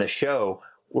on the show,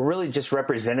 were really just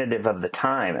representative of the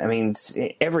time. I mean,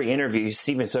 every interview,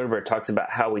 Steven Soderbergh talks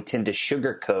about how we tend to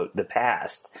sugarcoat the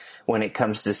past when it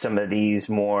comes to some of these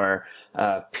more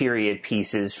period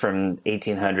pieces from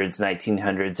 1800s,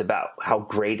 1900s about how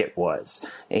great it was.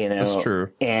 That's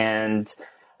true. And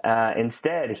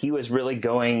instead, he was really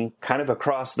going kind of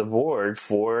across the board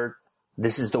for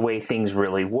this is the way things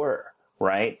really were,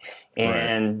 right?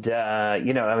 And, I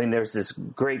mean, there's this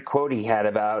great quote he had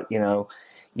about,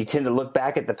 you tend to look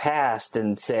back at the past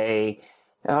and say,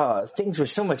 oh, things were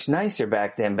so much nicer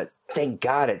back then, but thank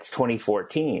God it's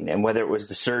 2014. And whether it was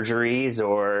the surgeries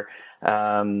or,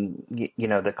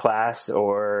 the class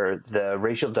or the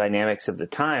racial dynamics of the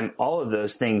time, all of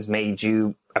those things made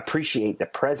you appreciate the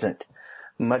present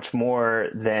much more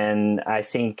than I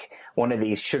think one of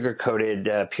these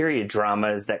sugar-coated period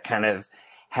dramas that kind of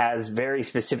has very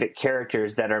specific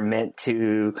characters that are meant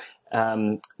to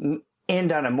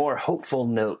end on a more hopeful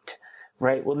note,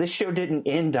 right? Well, this show didn't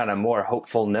end on a more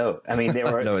hopeful note. I mean,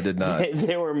 there were no, it did not.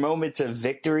 There were moments of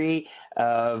victory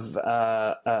of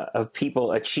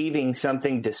people achieving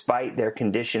something despite their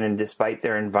condition and despite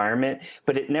their environment,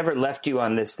 but it never left you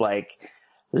on this like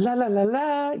la la la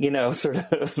la, sort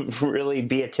of really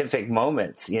beatific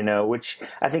moments, which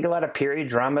I think a lot of period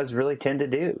dramas really tend to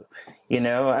do.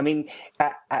 I mean,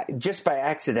 I just by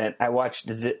accident, I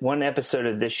watched one episode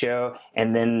of this show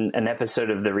and then an episode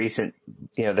of the recent,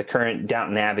 the current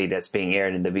Downton Abbey that's being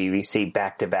aired in the BBC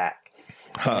back to back.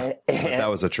 That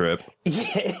was a trip.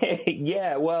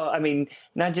 Yeah. Well, I mean,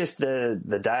 not just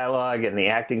the dialogue and the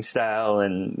acting style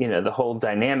and, the whole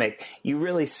dynamic. You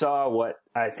really saw what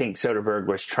I think Soderbergh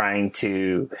was trying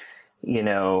to,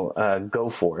 go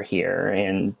for here.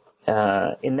 And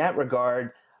in that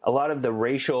regard, a lot of the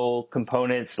racial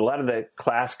components, a lot of the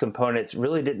class components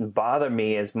really didn't bother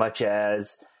me as much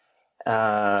as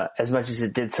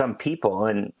it did some people.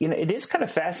 And, it is kind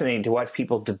of fascinating to watch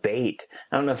people debate.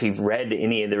 I don't know if you've read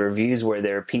any of the reviews where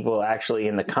there are people actually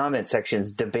in the comment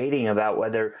sections debating about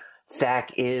whether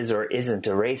Thack is or isn't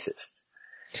a racist.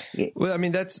 Well, I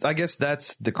mean, I guess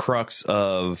that's the crux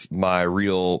of my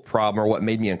real problem, or what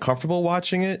made me uncomfortable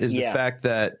watching it, is the fact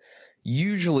that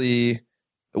usually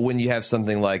when you have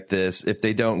something like this, if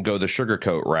they don't go the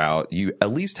sugarcoat route, you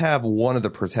at least have one of the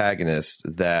protagonists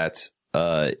that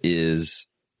is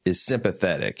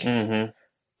sympathetic. Mm-hmm.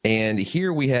 And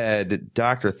here we had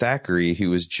Dr. Thackeray, who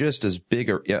was just as big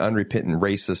an unrepentant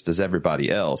racist as everybody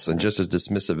else and just as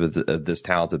dismissive of this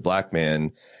talented black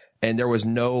man. And there was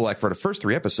no, for the first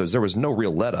 3 episodes, there was no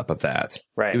real let up of that.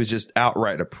 Right. It was just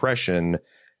outright oppression.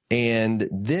 And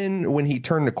then when he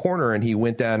turned the corner and he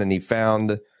went down and he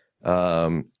found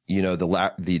the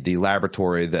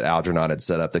laboratory that Algernon had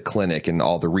set up, the clinic, and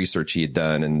all the research he had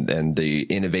done, and the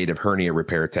innovative hernia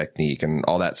repair technique and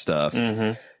all that stuff.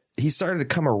 Mm-hmm. He started to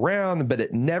come around, but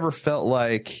it never felt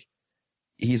like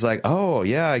he's like, oh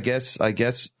yeah, I guess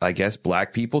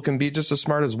black people can be just as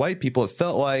smart as white people. It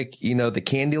felt like, the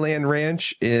Candyland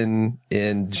Ranch in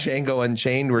Django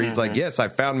Unchained, where he's like, yes, I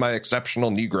found my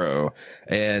exceptional Negro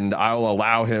and I'll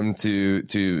allow him to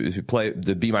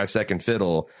be my second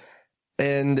fiddle.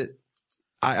 And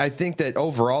I think that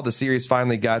overall the series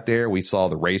finally got there. We saw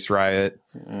the race riot,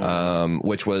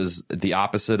 which was the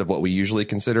opposite of what we usually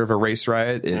consider of a race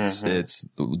riot. It's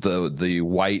the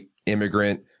white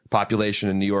immigrant population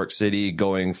in New York City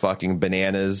going fucking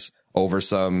bananas over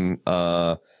some,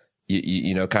 kind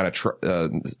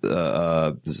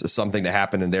of something that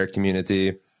happened in their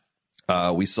community.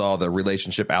 We saw the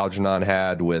relationship Algernon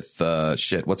had with,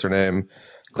 what's her name?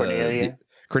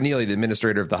 Cornelia, the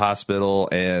administrator of the hospital,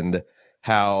 and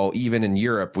how even in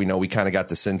Europe, we kind of got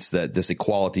the sense that this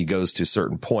equality goes to a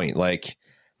certain point. Like,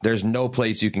 there's no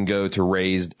place you can go to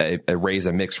raise a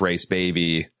mixed race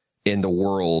baby in the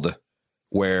world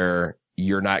where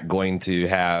you're not going to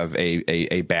have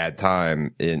a bad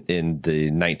time in the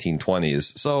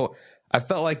 1920s. So I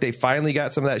felt like they finally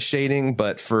got some of that shading,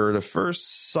 but for the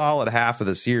first solid half of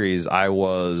the series, I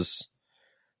was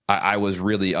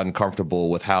really uncomfortable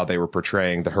with how they were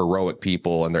portraying the heroic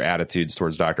people and their attitudes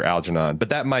towards Dr. Algernon. But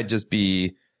that might just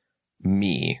be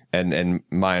me and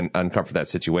my uncomfort with that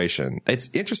situation. It's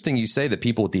interesting you say that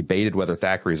people debated whether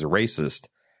Thackeray is a racist.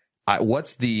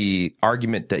 What's the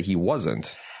argument that he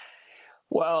wasn't?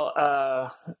 Well,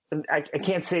 I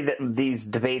can't say that these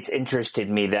debates interested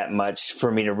me that much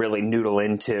for me to really noodle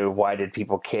into why did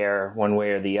people care one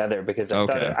way or the other, because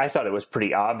I thought it was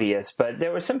pretty obvious. But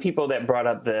there were some people that brought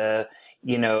up the,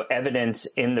 evidence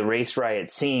in the race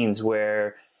riot scenes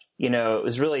where, it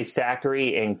was really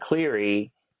Thackeray and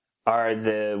Cleary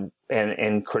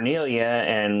and Cornelia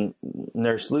and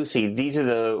Nurse Lucy. These are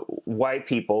the white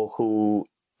people who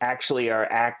actually are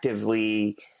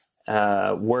actively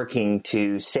working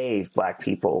to save black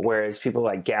people, whereas people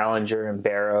like Gallinger and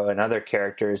Barrow and other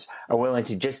characters are willing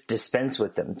to just dispense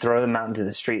with them, throw them out into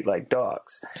the street like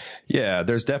dogs. Yeah,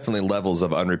 there's definitely levels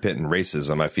of unrepentant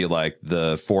racism. I feel like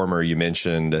the former you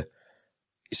mentioned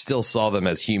still saw them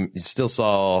as still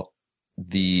saw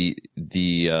the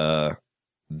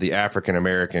African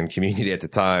American community at the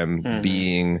time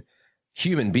being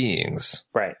human beings.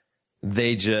 Right.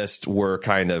 They just were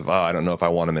kind of, I don't know if I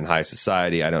want them in high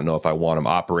society. I don't know if I want them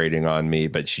operating on me,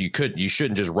 but you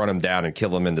shouldn't just run them down and kill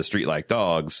them in the street like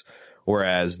dogs.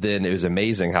 Whereas then it was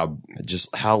amazing how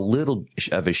little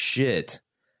of a shit,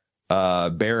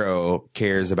 Barrow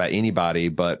cares about anybody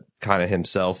but kind of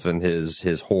himself and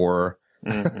his horror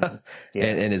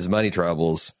and his money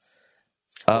troubles.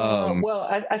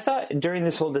 I thought during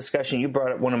this whole discussion, you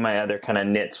brought up one of my other kind of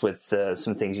nits with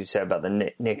some things you said about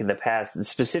the Nick in the past, and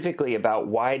specifically about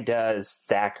why does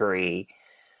Thackeray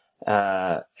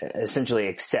essentially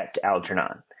accept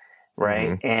Algernon,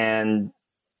 right? And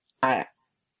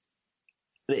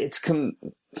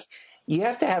you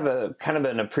have to have a kind of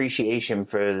an appreciation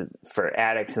for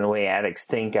addicts and the way addicts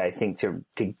think, I think, to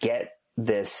get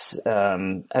this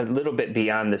a little bit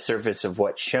beyond the surface of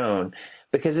what's shown,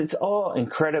 because it's all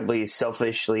incredibly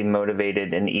selfishly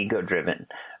motivated and ego-driven,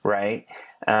 right?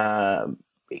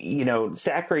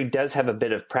 Thackeray does have a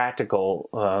bit of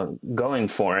practical going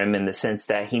for him in the sense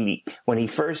that when he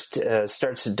first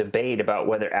starts to debate about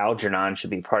whether Algernon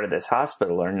should be part of this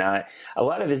hospital or not, a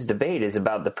lot of his debate is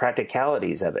about the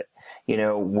practicalities of it.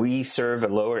 We serve a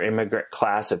lower immigrant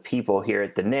class of people here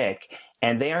at the Nick,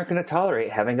 and they aren't going to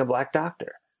tolerate having a black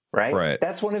doctor. Right.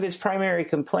 That's one of his primary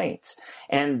complaints.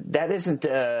 And that isn't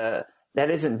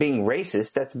being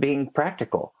racist. That's being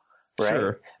practical. Right.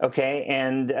 Sure. Okay.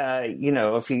 And,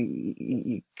 if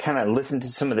you kind of listen to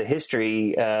some of the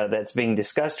history that's being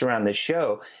discussed around this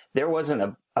show, there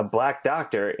wasn't a black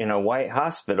doctor in a white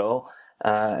hospital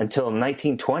until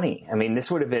 1920. I mean, this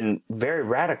would have been very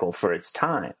radical for its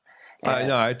time.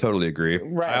 No, I totally agree.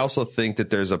 Right. I also think that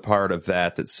there's a part of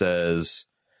that says,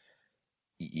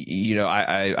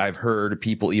 I've heard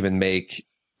people even make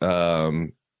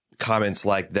comments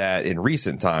like that in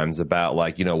recent times about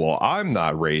well, I'm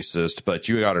not racist, but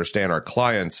you gotta understand our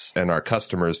clients and our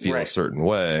customers feel a certain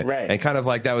way. Right. And kind of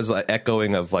like that was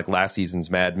echoing of last season's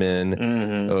Mad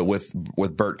Men with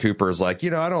Bert Cooper's I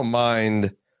don't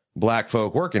mind black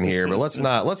folk working here, but let's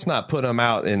not put them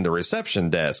out in the reception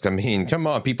desk. I mean, come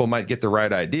on, people might get the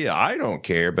right idea. I don't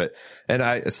care,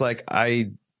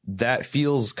 that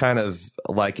feels kind of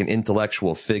like an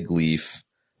intellectual fig leaf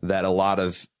that a lot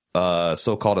of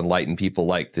so-called enlightened people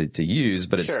like to use,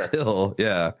 but it's still,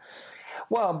 yeah.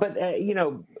 Well, but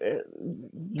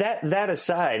that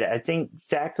aside, I think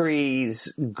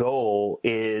Thackeray's goal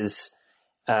is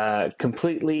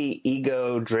completely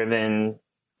ego-driven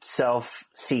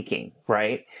self-seeking,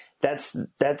 right?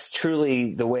 That's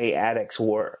truly the way addicts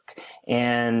work.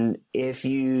 And if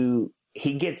he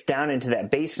gets down into that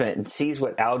basement and sees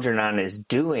what Algernon is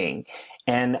doing,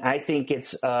 and I think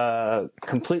it's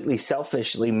completely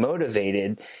selfishly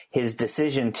motivated, his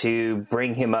decision to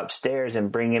bring him upstairs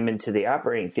and bring him into the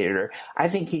operating theater. I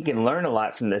think he can learn a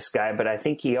lot from this guy, but I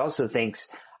think he also thinks,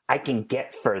 I can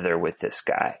get further with this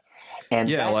guy. And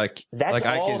that's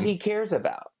all he cares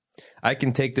about. I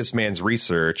can take this man's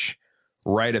research,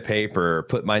 write a paper,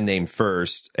 put my name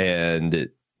first, and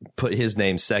put his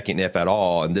name second, if at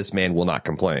all, and this man will not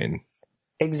complain.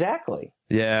 Exactly.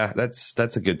 Yeah, that's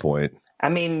a good point. I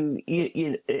mean,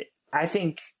 I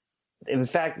think, in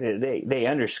fact, they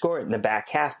underscore it in the back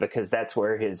half, because that's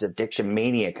where his addiction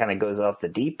mania kind of goes off the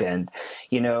deep end,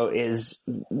 is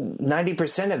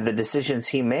 90% of the decisions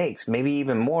he makes, maybe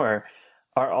even more,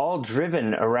 are all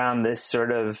driven around this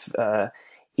sort of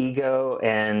ego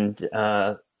and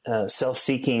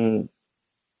self-seeking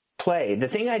play. The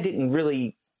thing I didn't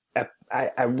really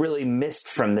I really missed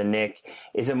from the Nick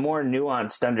is a more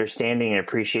nuanced understanding and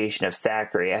appreciation of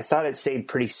Thackeray. I thought it stayed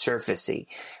pretty surfacey,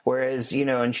 whereas,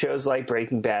 in shows like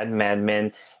Breaking Bad and Mad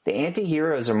Men, the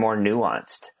anti-heroes are more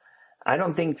nuanced. I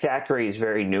don't think Thackeray is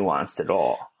very nuanced at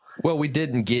all. Well, we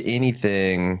didn't get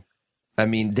anything. I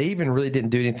mean, they even really didn't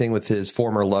do anything with his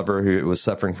former lover who was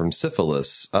suffering from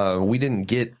syphilis. We didn't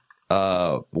get,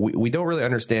 we don't really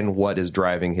understand what is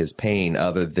driving his pain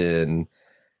other than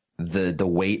the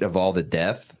weight of all the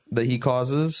death that he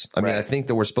causes. I mean, I think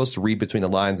that we're supposed to read between the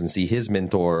lines and see his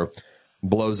mentor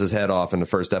blows his head off in the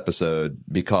first episode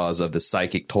because of the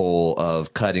psychic toll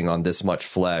of cutting on this much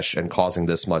flesh and causing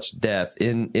this much death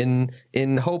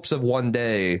in hopes of one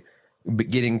day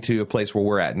getting to a place where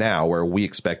we're at now, where we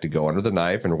expect to go under the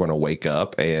knife and we're going to wake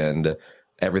up and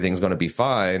everything's going to be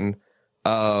fine.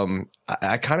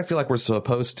 I kind of feel like we're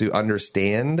supposed to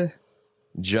understand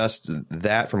just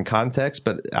that from context,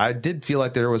 but I did feel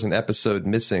like there was an episode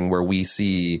missing where we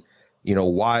see,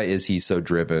 why is he so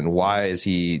driven? Why is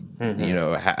he,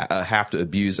 have to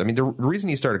abuse? I mean, the reason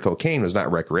he started cocaine was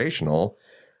not recreational.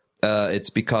 It's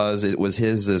because it was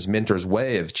his mentor's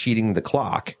way of cheating the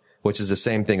clock, which is the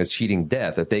same thing as cheating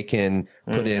death. If they can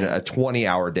put in a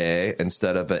 20-hour day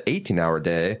instead of an 18-hour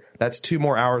day, that's 2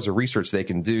 more hours of research they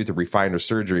can do to refine their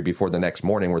surgery before the next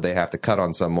morning where they have to cut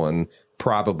on someone,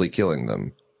 probably killing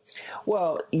them.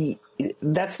 Well,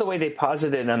 that's the way they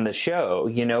posit it on the show,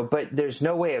 but there's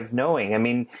no way of knowing. I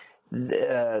mean,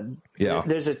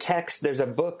 there's a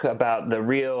book about the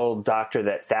real doctor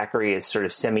that Thackeray is sort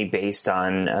of semi-based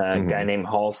on, a guy named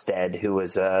Halstead, who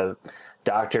was a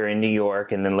doctor in New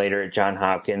York and then later at Johns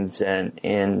Hopkins and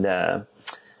in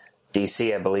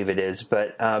DC, I believe it is.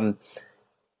 But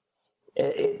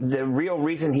the real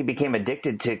reason he became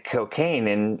addicted to cocaine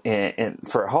and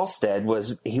for Halstead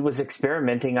was he was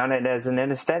experimenting on it as an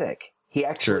anesthetic. He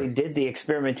actually did the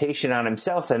experimentation on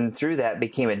himself and through that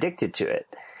became addicted to it.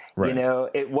 Right.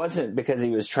 It wasn't because he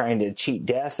was trying to cheat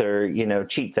death or,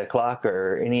 cheat the clock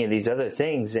or any of these other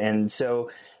things. And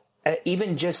so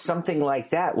even just something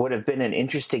like that would have been an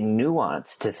interesting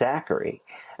nuance to Thackeray.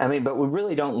 I mean, but we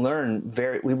really don't learn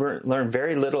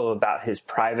very little about his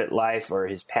private life or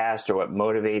his past or what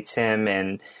motivates him.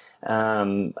 And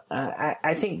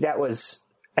I think that was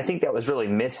really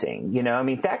missing. I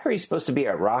mean, Thackeray's supposed to be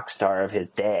a rock star of his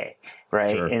day,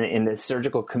 right? Sure. In the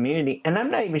surgical community. And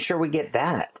I'm not even sure we get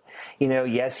that.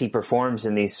 Yes, he performs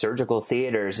in these surgical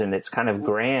theaters and it's kind of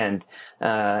grand.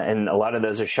 And a lot of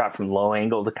those are shot from low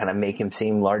angle to kind of make him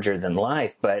seem larger than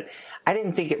life. But I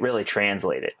didn't think it really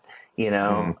translated,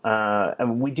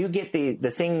 and we do get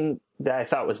the thing that I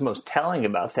thought was most telling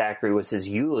about Thackeray was his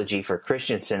eulogy for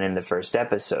Christensen in the first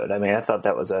episode. I mean, I thought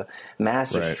that was a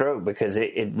master stroke because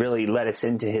it really let us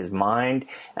into his mind,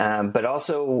 but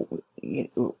also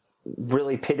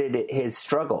really pitted his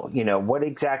struggle. What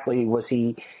exactly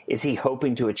is he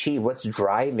hoping to achieve? What's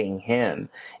driving him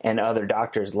and other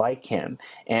doctors like him?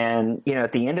 And,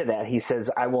 at the end of that, he says,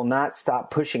 I will not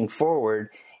stop pushing forward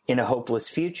in a hopeless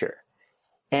future.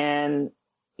 And,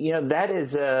 that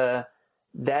is a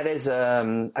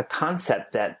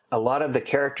concept that a lot of the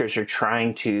characters are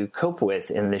trying to cope with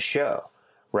in the show,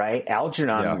 right?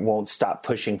 Algernon won't stop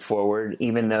pushing forward,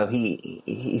 even though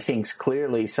he thinks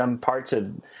clearly some parts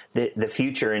of the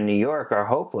future in New York are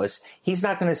hopeless. He's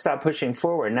not going to stop pushing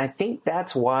forward. And I think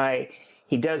that's why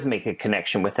he does make a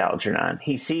connection with Algernon.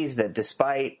 He sees that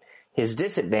despite his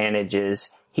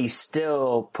disadvantages, he's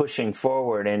still pushing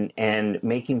forward and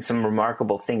making some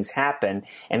remarkable things happen.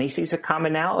 And he sees a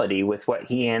commonality with what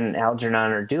he and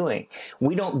Algernon are doing.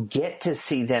 We don't get to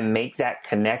see them make that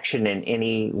connection in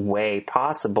any way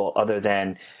possible other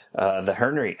than the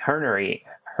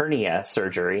hernia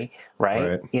surgery,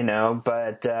 right? You know,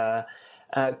 but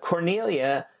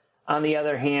Cornelia, on the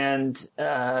other hand,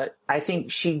 I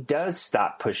think she does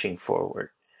stop pushing forward,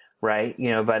 right?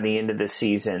 You know, by the end of the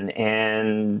season,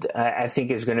 and I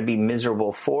think is going to be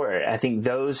miserable for it. I think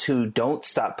those who don't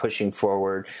stop pushing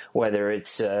forward, whether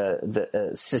it's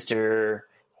the Sister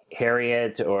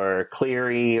Harriet or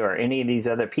Cleary or any of these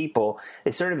other people,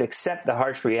 they sort of accept the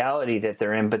harsh reality that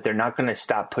they're in, but they're not going to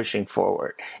stop pushing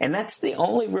forward. And that's the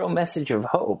only real message of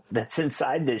hope that's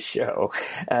inside this show.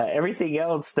 Everything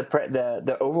else,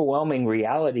 the overwhelming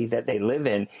reality that they live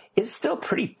in, is still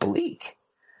pretty bleak.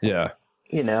 Yeah.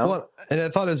 You know? Well, and I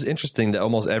thought it was interesting that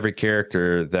almost every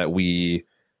character that we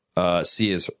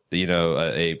see as, you know,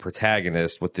 a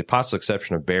protagonist, with the possible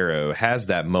exception of Barrow, has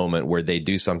that moment where they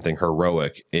do something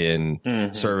heroic in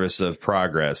service of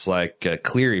progress. Like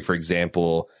Cleary, for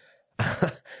example,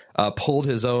 pulled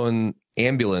his own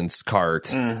ambulance cart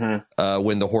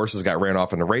when the horses got ran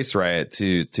off in a race riot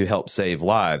to help save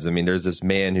lives. I mean, there's this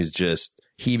man who's just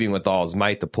heaving with all his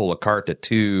might to pull a cart that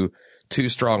two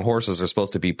strong horses are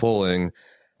supposed to be pulling.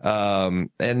 And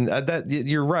that,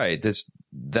 you're right.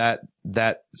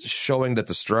 That showing that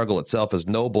the struggle itself is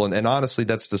noble. And honestly,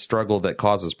 that's the struggle that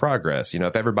causes progress. You know,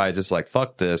 if everybody just like,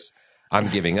 fuck this, I'm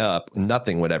giving up,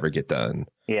 nothing would ever get done.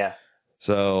 Yeah.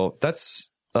 So that's,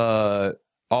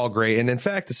 all great. And in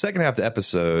fact, the second half of the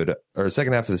episode, or the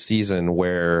second half of the season,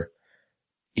 where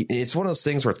it's one of those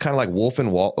things where it's kind of like Wolf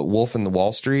in the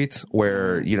Wall Street,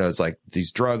 where, you know, it's like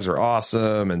these drugs are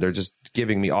awesome and they're just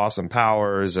giving me awesome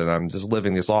powers and I'm just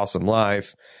living this awesome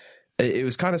life. It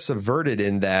was kind of subverted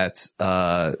in that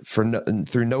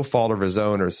through no fault of his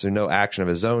own or through no action of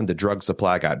his own, the drug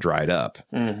supply got dried up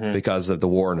because of the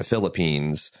war in the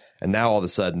Philippines. And now all of a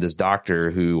sudden, this doctor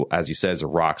who, as you said, is a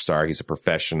rock star, he's a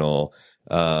professional,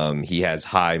 he has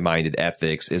high-minded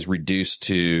ethics, is reduced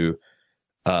to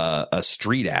a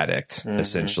street addict,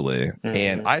 essentially.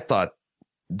 And I thought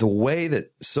the way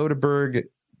that Soderbergh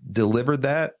delivered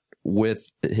that with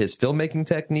his filmmaking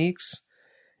techniques,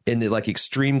 in the like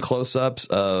extreme close-ups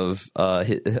of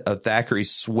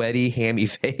Thackeray's sweaty, hammy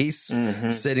face,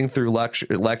 sitting through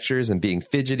lectures and being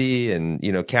fidgety and,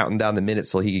 you know, counting down the minutes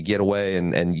so he could get away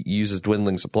and use his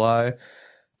dwindling supply.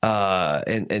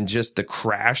 And just the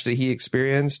crash that he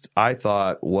experienced, I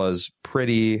thought was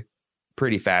pretty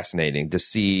fascinating to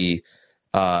see,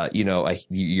 you know,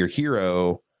 your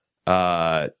hero,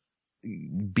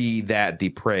 be that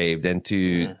depraved and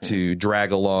to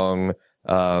drag along,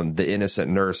 the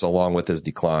innocent nurse along with his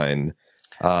decline.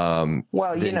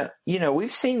 Well, you know,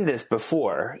 we've seen this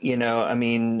before, you know, I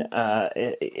mean,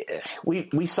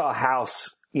 we saw House,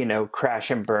 you know,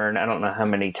 crash and burn. I don't know how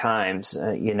many times,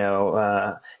 you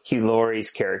know, Hugh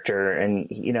Laurie's character, and,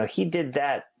 you know, he did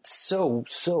that so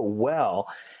well.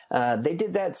 They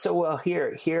did that so well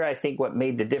here. Here, I think what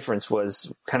made the difference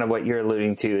was kind of what you're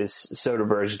alluding to, is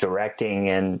Soderbergh's directing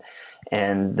and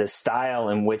the style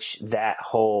in which that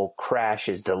whole crash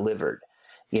is delivered.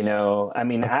 You know, I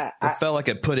mean, I felt like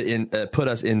it put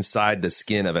us inside the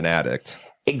skin of an addict.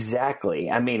 Exactly.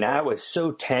 I mean, I was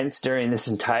so tense during this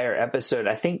entire episode.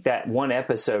 I think that one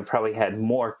episode probably had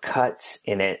more cuts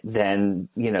in it than,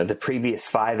 you know, the previous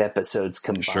 5 episodes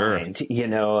combined, you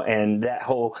know, and that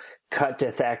whole cut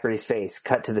to Thackeray's face,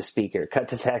 cut to the speaker, cut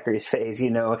to Thackeray's face,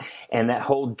 you know, and that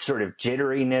whole sort of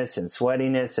jitteriness and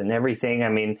sweatiness and everything. I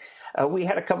mean, we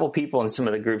had a couple people in some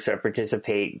of the groups that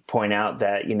participate point out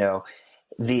that, you know,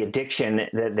 the addiction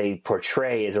that they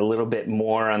portray is a little bit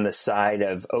more on the side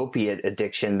of opiate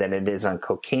addiction than it is on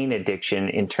cocaine addiction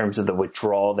in terms of the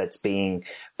withdrawal that's being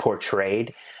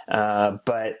portrayed.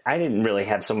 But I didn't really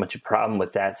have so much a problem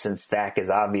with that, since Thack is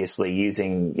obviously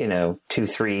using, you know, 2,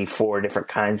 3, 4 different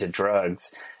kinds of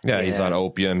drugs. Yeah, he's on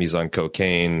opium, he's on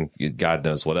cocaine, God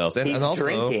knows what else. And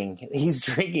also, he's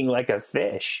drinking like a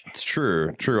fish. It's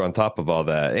true on top of all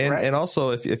that. And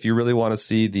also, if you really want to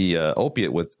see the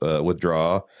opiate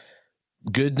withdrawal,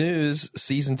 good news,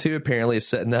 season 2 apparently is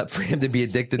setting up for him to be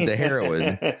addicted to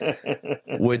heroin,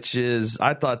 which is,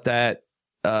 I thought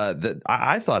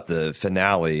I thought the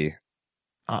finale,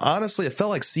 honestly, it felt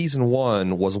like season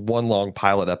 1 was one long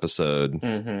pilot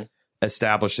episode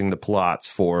establishing the plots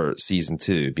for season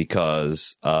 2,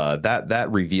 because that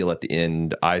reveal at the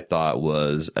end, I thought,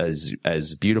 was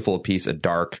as beautiful a piece of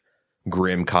dark,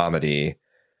 grim comedy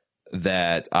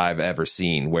that I've ever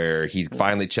seen, where he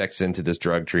finally checks into this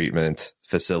drug treatment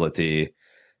facility.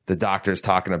 the doctor's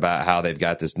talking about how they've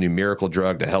got this new miracle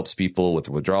drug that helps people with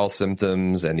withdrawal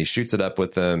symptoms, and he shoots it up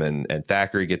with them, and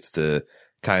Thackeray gets to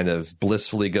kind of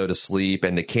blissfully go to sleep,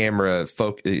 and the camera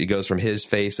it goes from his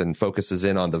face and focuses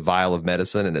in on the vial of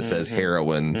medicine, and it says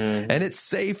heroin, and it's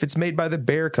safe. It's made by the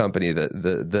Bayer company,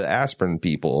 the aspirin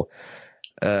people.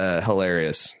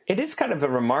 Hilarious. It is kind of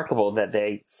remarkable that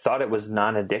they thought it was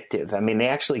non-addictive. I mean, they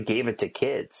actually gave it to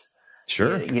kids.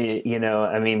 Sure. You know,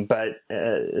 I mean, but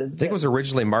I think it was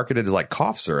originally marketed as like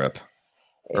cough syrup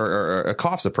or a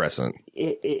cough suppressant.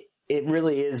 It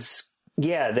really is.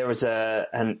 Yeah, there was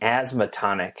an asthma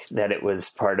tonic that it was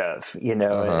part of, you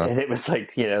know, and it was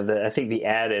like, you know, I think the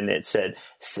ad in it said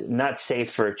not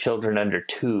safe for children under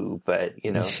 2, but,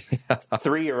 you know,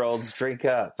 3-year-olds drink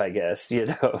up, I guess, you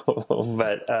know,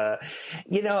 but,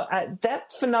 you know,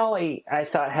 that finale I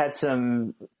thought had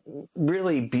some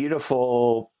really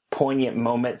beautiful, poignant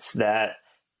moments that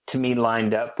to me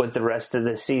lined up with the rest of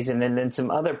the season. And then some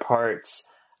other parts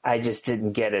I just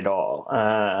didn't get at all.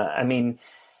 I mean,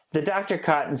 the Dr.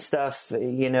 Cotton stuff,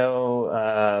 you know.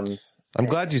 I'm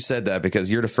glad you said that,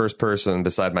 because you're the first person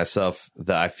beside myself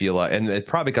that I feel like, and it's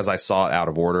probably because I saw it out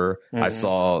of order. I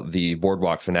saw the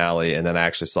Boardwalk finale, and then I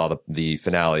actually saw the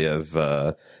finale of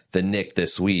the Nick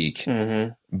this week.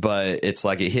 But it's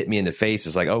like it hit me in the face.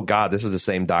 It's like, oh God, this is the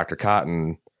same Dr.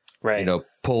 Cotton, right? You know,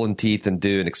 pulling teeth and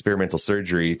doing experimental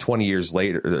surgery. 20 years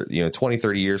later, you know, 20,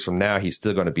 30 years from now, he's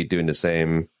still going to be doing the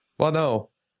same. Well, no.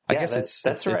 I guess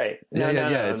that's right. No.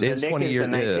 It's 20 years.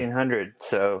 The 1900.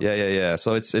 So yeah.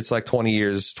 So it's like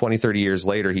 20, 30 years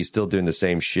later, he's still doing the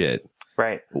same shit,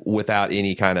 right? Without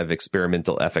any kind of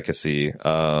experimental efficacy.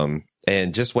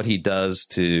 And just what he does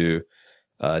to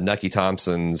Nucky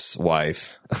Thompson's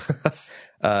wife,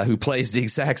 who plays the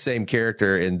exact same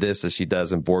character in this as she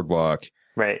does in Boardwalk.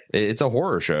 Right. It's a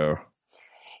horror show.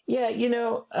 Yeah, you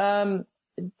know.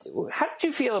 How did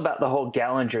you feel about the whole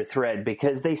Gallinger thread?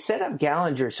 Because they set up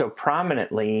Gallinger so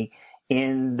prominently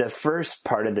in the first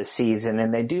part of the season,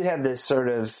 and they do have this sort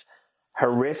of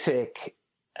horrific,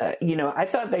 you know, I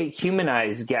thought they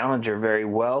humanized Gallinger very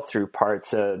well through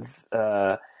parts of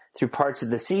the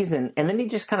season, and then he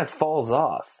just kind of falls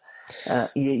off.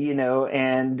 You know,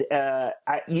 and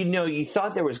you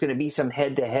thought there was going to be some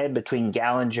head-to-head between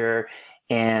Gallinger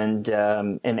and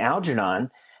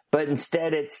Algernon. But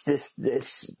instead, it's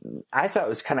this I thought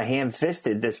was kind of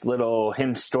ham-fisted, this little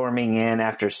him storming in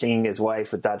after seeing his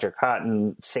wife with Dr.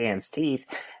 Cotton sans teeth.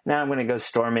 Now I'm going to go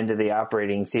storm into the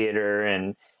operating theater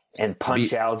and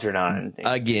punch Algernon.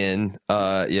 Again,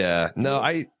 yeah. No,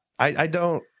 I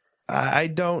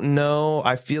don't know.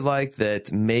 I feel like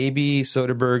that maybe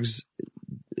Soderbergh's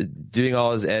doing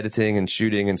all his editing and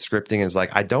shooting and scripting is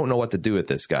like, I don't know what to do with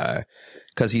this guy.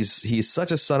 Because he's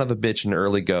such a son of a bitch in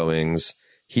early goings.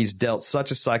 He's dealt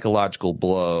such a psychological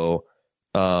blow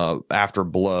after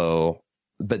blow,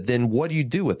 but then what do you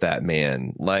do with that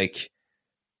man? Like,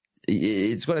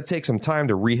 it's going to take some time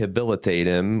to rehabilitate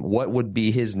him. What would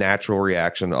be his natural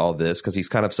reaction to all this? Because he's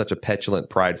kind of such a petulant,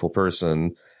 prideful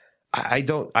person. I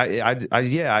don't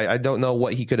know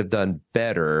what he could have done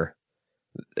better,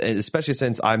 especially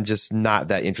since I'm just not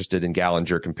that interested in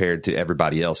Gallinger compared to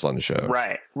everybody else on the show.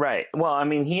 Right. Well, I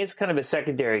mean, he is kind of a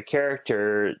secondary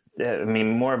character. I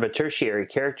mean, more of a tertiary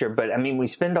character. But, I mean, we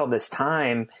spend all this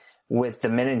time with the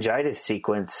meningitis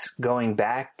sequence going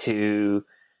back to,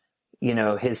 you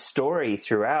know, his story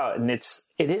throughout. And it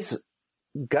is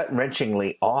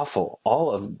gut-wrenchingly awful,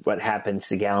 all of what happens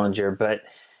to Gallinger. But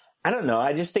I don't know.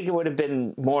 I just think it would have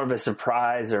been more of a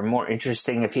surprise or more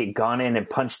interesting if he had gone in and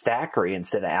punched Thackeray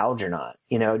instead of Algernon.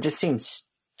 You know, it just seems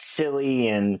silly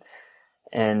and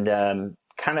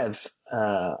kind of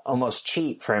almost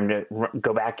cheap for him to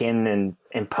go back in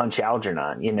and punch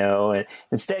Algernon, you know, and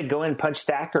instead go in and punch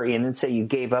Thackeray and then say you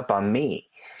gave up on me.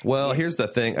 Well, here's the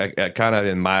thing, kind of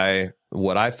in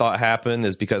what I thought happened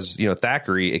is because, you know,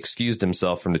 Thackeray excused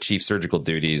himself from the chief surgical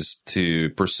duties to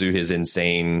pursue his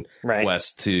insane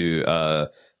quest to,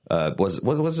 what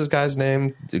was this guy's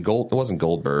name? It wasn't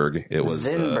Goldberg. It was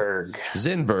Zinberg.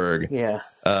 Zinberg. Yeah.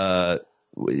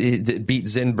 It beat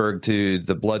Zinberg to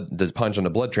the punch on the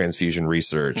blood transfusion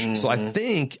research. Mm-hmm. So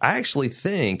I actually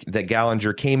think that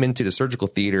Gallinger came into the surgical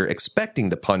theater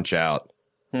expecting to punch out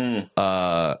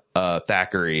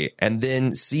Thackeray, and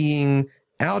then seeing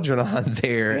Algernon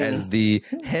there as the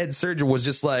head surgeon was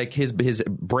just like his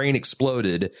brain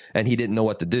exploded and he didn't know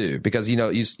what to do, because, you know,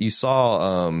 you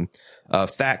saw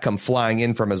Thack come flying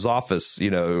in from his office, you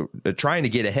know, trying to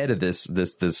get ahead of this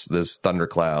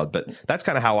thundercloud. But that's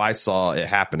kind of how I saw it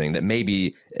happening, that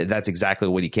maybe that's exactly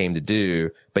what he came to do,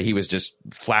 but he was just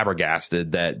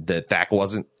flabbergasted that Thack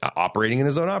wasn't operating in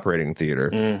his own operating theater.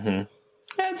 Mm-hmm.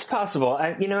 It's possible.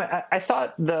 I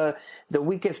thought the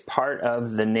weakest part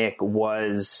of the Nick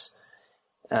was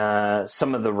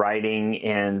some of the writing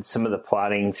and some of the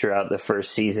plotting throughout the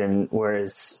first season,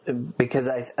 whereas because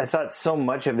I thought so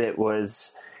much of it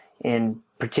was in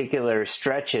particular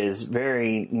stretches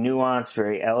very nuanced,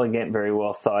 very elegant, very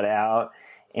well thought out,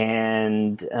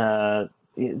 and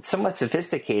somewhat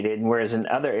sophisticated, whereas in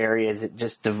other areas it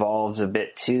just devolves a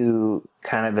bit too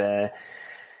kind of a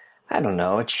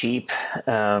cheap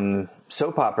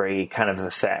soap opera kind of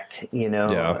effect,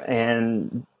 Yeah.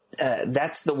 and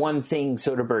that's the one thing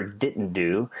Soderbergh didn't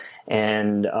do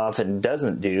and often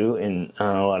doesn't do in a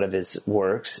lot of his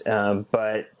works,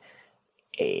 but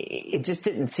it just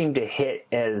didn't seem to hit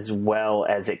as well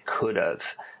as it could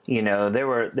have. There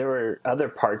were other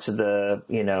parts of the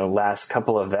last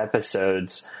couple of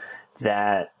episodes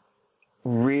that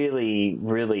really,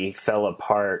 really fell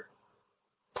apart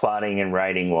plotting and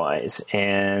writing wise,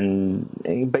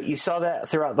 but you saw that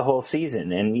throughout the whole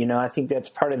season, and I think that's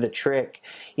part of the trick.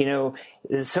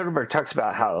 Soderbergh talks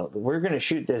about how we're going to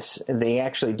shoot this. They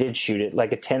actually did shoot it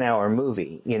like a 10-hour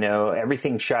movie.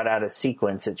 Everything shot out of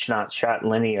sequence. It's not shot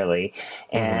linearly,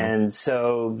 and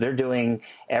so they're doing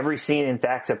every scene in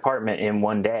Thak's apartment in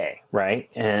one day, right?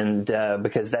 And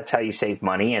because that's how you save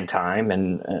money and time,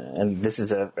 and this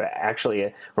is actually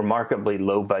a remarkably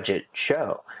low budget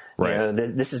show. Right.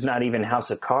 This is not even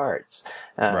House of Cards,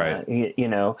 right.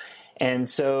 And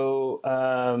so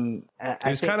it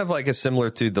was kind of like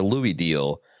similar to the Louis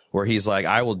deal, where he's like,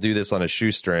 I will do this on a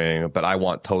shoestring, but I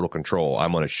want total control.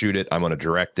 I'm going to shoot it. I'm going to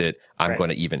direct it. I'm going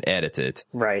to even edit it.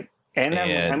 Right. And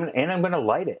I'm going to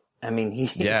light it. I mean,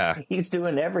 he's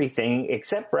doing everything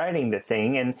except writing the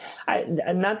thing. And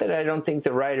not that I don't think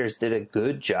the writers did a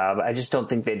good job. I just don't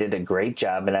think they did a great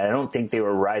job. And I don't think they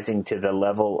were rising to the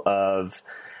level of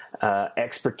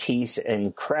expertise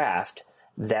and craft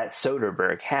that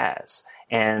Soderbergh has.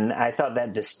 And I thought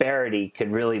that disparity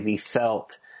could really be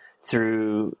felt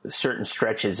through certain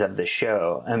stretches of the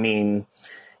show. I mean,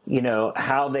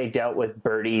 how they dealt with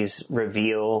Birdie's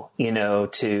reveal,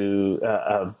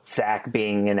 of Thak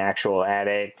being an actual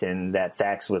addict and that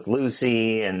Thak's with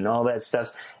Lucy and all that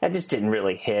stuff, that just didn't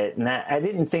really hit. And I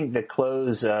didn't think the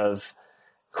close of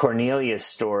Cornelia's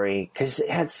story, because it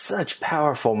had such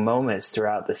powerful moments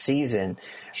throughout the season,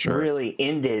 really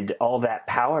ended all that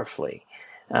powerfully.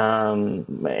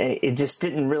 It just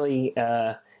didn't really...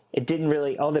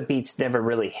 all the beats never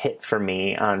really hit for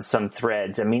me on some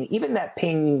threads. I mean, even that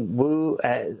Ping Wu,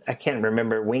 I can't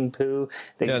remember, Wing Pu.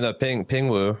 Ping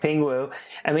Wu. Ping Wu.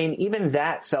 I mean, even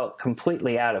that felt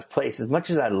completely out of place. As much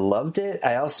as I loved it,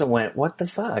 I also went, what the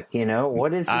fuck?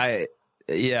 What is this?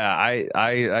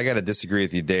 I got to disagree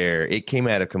with you there. It came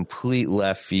out of complete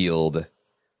left field.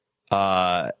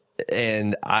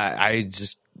 And I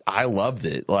loved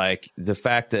it. Like the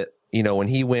fact that, when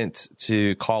he went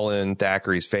to call in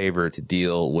Thackeray's favor to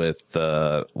deal with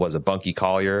was it Bunky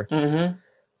Collier?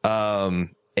 Mm-hmm.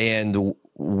 And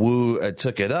Wu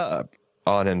took it up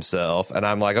on himself. And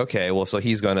I'm like, okay, well, so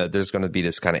there's going to be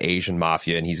this kind of Asian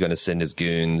mafia and he's going to send his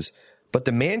goons. But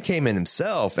the man came in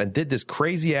himself and did this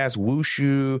crazy ass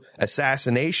wushu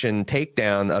assassination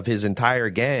takedown of his entire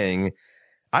gang.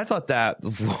 I thought that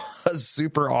was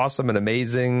super awesome and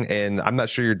amazing. And I'm not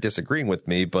sure you're disagreeing with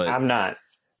me, but I'm not.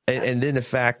 And then the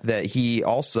fact that he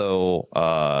also,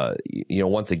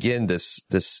 once again, this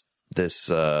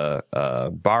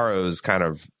borrows kind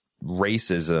of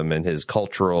racism and his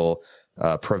cultural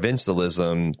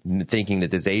provincialism, thinking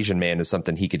that this Asian man is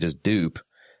something he could just dupe.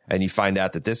 And you find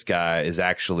out that this guy is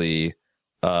actually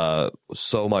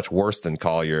so much worse than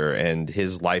Collier, and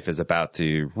his life is about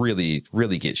to really,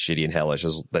 really get shitty and hellish.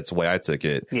 That's the way I took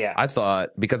it. Yeah. I thought,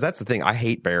 because that's the thing, I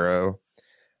hate Barrow.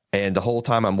 And the whole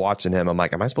time I'm watching him, I'm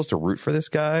like, am I supposed to root for this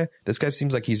guy? This guy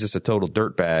seems like he's just a total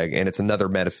dirtbag. And it's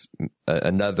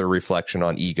another reflection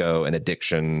on ego and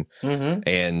addiction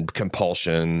and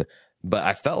compulsion. But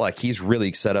I felt like he's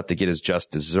really set up to get his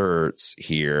just desserts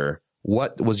here.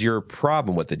 What was your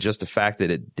problem with it? Just the fact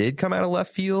that it did come out of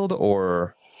left field,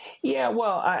 or? Yeah,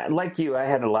 well, like you, I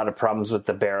had a lot of problems with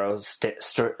the Barrow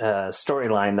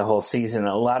storyline the whole season.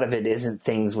 A lot of it isn't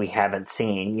things we haven't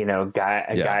seen.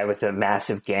 Guy with a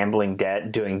massive gambling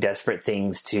debt doing desperate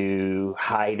things to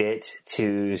hide it,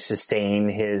 to sustain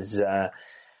his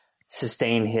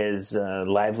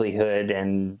livelihood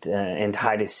and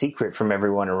hide his secret from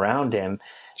everyone around him.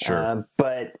 Sure.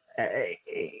 But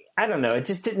I don't know. It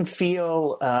just didn't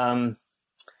feel.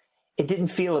 It didn't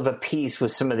feel of a piece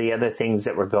with some of the other things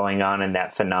that were going on in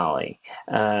that finale.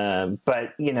 But,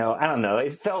 I don't know.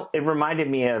 It reminded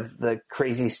me of the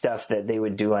crazy stuff that they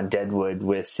would do on Deadwood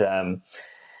with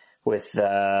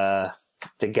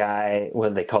the guy,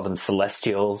 what they called him,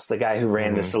 Celestials, the guy who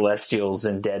ran the Celestials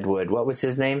in Deadwood. What was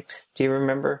his name? Do you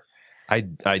remember? I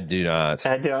do not.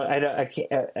 I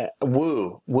can't.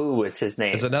 Woo was his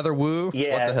name. Is another Woo?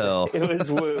 Yeah. What the hell? It was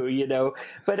Woo,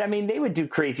 But I mean, they would do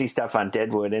crazy stuff on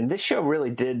Deadwood, and this show really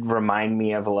did remind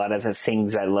me of a lot of the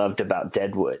things I loved about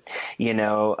Deadwood. There's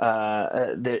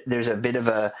a bit of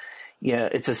a,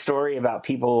 it's a story about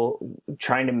people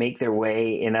trying to make their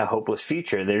way in a hopeless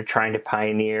future. They're trying to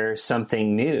pioneer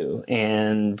something new,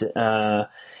 and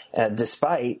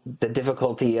despite the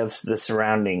difficulty of the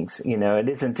surroundings, it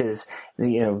isn't as,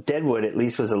 Deadwood at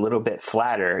least was a little bit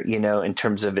flatter, in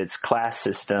terms of its class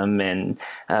system, and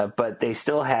but they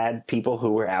still had people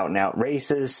who were out and out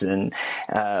racist, and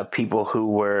people who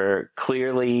were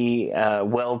clearly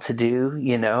well-to-do,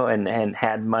 and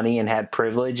had money and had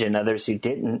privilege, and others who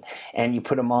didn't, and you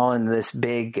put them all in this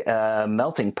big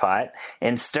melting pot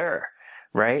and stir.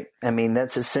 Right? I mean,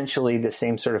 that's essentially the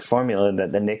same sort of formula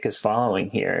that the Nick is following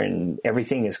here. And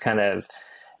everything is kind of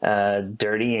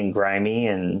dirty and grimy.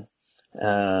 And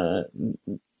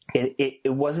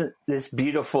it wasn't this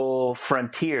beautiful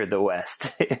frontier, the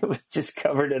West. It was just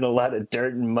covered in a lot of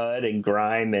dirt and mud and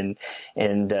grime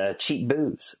and cheap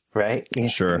booze. Right?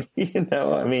 Sure.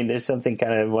 I mean, there's something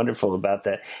kind of wonderful about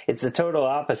that. It's the total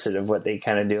opposite of what they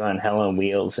kind of do on Hell on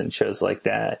Wheels and shows like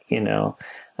that,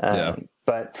 Yeah.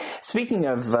 But speaking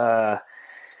of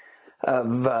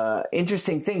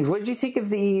interesting things, what did you think of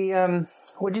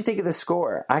the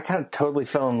score? I kind of totally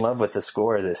fell in love with the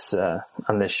score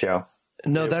on this show.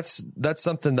 No, that's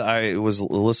something that I was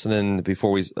listening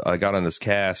before I got on this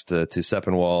cast to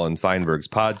Seppenwall and Feinberg's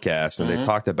podcast, and they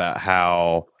talked about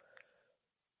how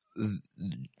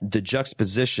the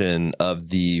juxtaposition of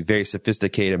the very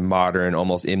sophisticated, modern,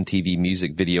 almost MTV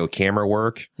music video camera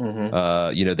work,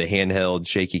 the handheld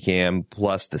shaky cam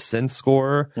plus the synth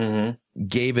score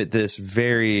gave it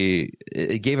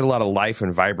it gave it a lot of life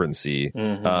and vibrancy,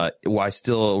 while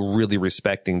still really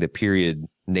respecting the period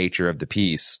nature of the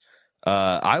piece.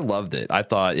 I loved it. I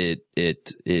thought it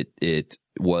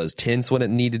was tense when it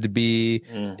needed to be.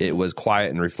 It was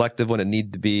quiet and reflective when it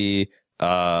needed to be.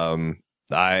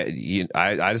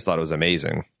 I just thought it was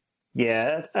amazing.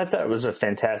 Yeah, I thought it was a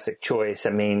fantastic choice.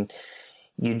 I mean,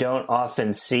 you don't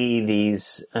often see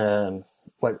these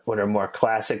what are more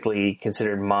classically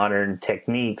considered modern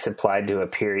techniques applied to a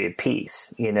period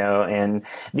piece, and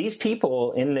these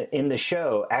people in the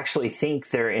show actually think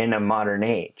they're in a modern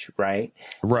age, right?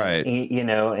 Right.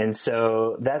 And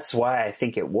so that's why I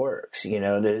think it works.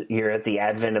 You're at the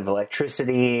advent of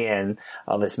electricity and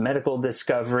all this medical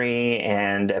discovery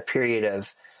and a period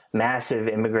of massive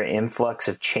immigrant influx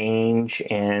of change,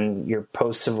 and your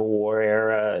post-Civil War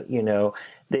era,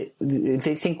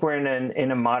 they think we're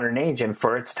in a modern age, and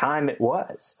for its time it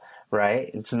was, right?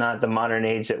 It's not the modern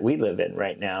age that we live in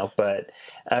right now, but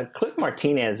Cliff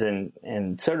Martinez and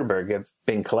Soderbergh have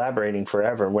been collaborating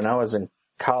forever. When I was in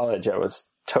college, I was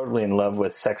totally in love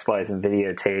with Sex, Lies, and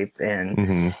Videotape,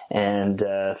 and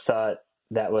thought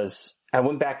that was... I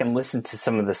went back and listened to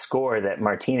some of the score that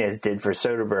Martinez did for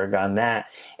Soderbergh on that,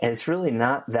 and it's really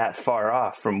not that far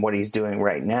off from what he's doing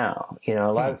right now.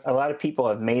 A lot of people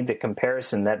have made the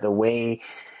comparison that the way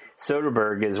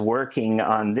Soderbergh is working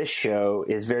on this show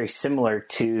is very similar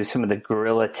to some of the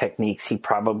guerrilla techniques he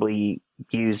probably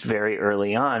used very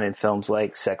early on in films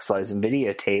like Sex, Lies, and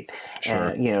Videotape.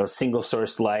 Sure. Single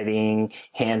source lighting,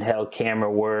 handheld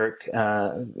camera work,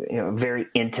 very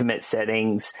intimate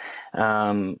settings.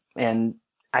 And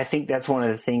I think that's one of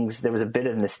the things, there was a bit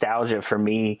of nostalgia for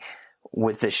me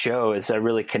with the show, is I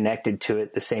really connected to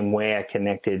it the same way I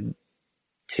connected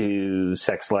to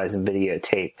Sex, Lies, and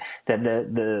Videotape. That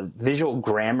the visual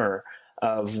grammar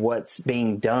of what's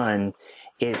being done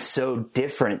is so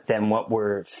different than what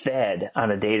we're fed on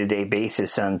a day-to-day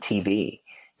basis on TV.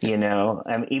 Even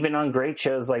on great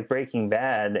shows like Breaking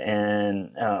Bad,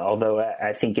 and although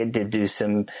I think it did do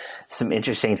some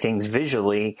interesting things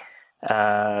visually,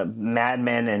 Mad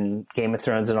Men and Game of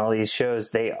Thrones and all these shows,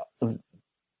 they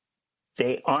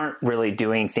aren't really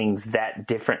doing things that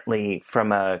differently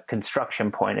from a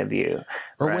construction point of view.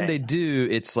 Or right? when they do,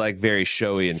 it's like very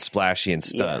showy and splashy and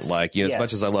stunt. Yes. Like, as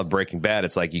much as I love Breaking Bad,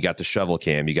 it's like you got the shovel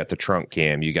cam, you got the trunk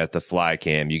cam, you got the fly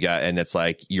cam, and it's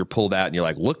like you're pulled out and you're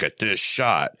like, look at this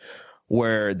shot.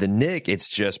 Where the Nick, it's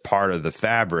just part of the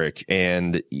fabric,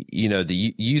 and the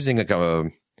using like a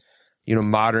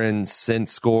modern synth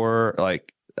score,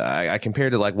 like I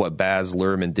compared it like what Baz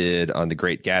Luhrmann did on The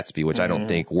Great Gatsby, which I don't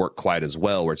think worked quite as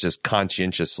well, where it's just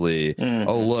conscientiously,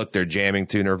 oh, look, they're jamming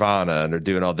to Nirvana and they're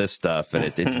doing all this stuff. And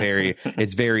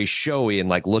it's very showy and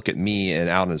like, look at me and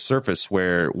out on the surface,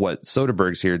 where what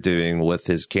Soderbergh's here doing with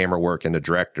his camera work and the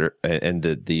director and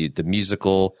the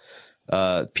musical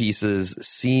pieces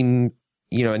seem,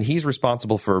 you know, and he's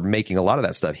responsible for making a lot of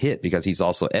that stuff hit because he's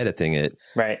also editing it.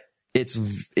 Right. It's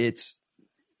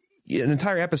an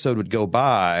entire episode would go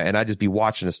by and I'd just be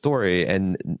watching a story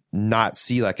and not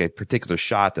see like a particular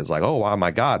shot that's like, oh, wow,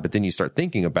 my God. But then you start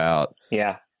thinking about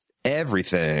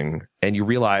everything and you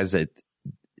realize that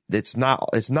it's not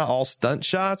all stunt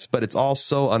shots, but it's all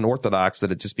so unorthodox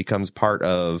that it just becomes part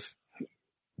of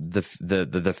the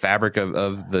fabric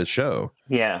of the show.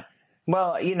 Yeah.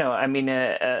 Well, you know, I mean,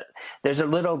 there's a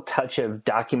little touch of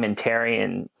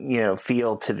documentarian, you know,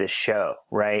 feel to this show,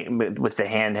 right? With the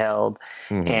handheld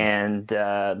and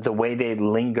the way they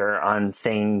linger on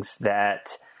things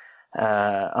that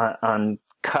on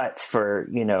cuts for,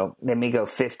 you know, they may go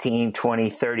 15, 20,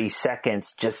 30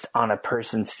 seconds just on a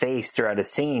person's face throughout a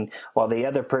scene while the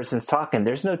other person's talking.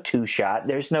 There's no two shot.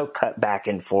 There's no cut back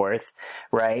and forth,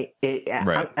 right?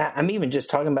 I'm even just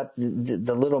talking about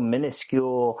the little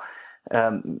minuscule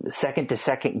second to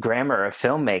second grammar of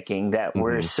filmmaking that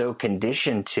we're so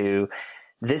conditioned to.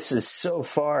 This is so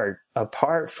far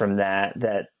apart from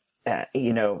that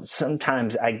you know,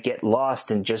 sometimes I get lost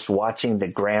in just watching the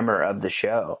grammar of the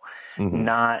show,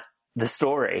 not the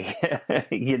story.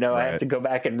 You know, I have to go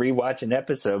back and rewatch an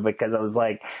episode because I was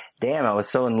like, damn, I was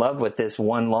so in love with this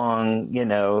one long, you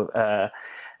know,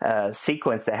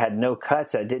 sequence that had no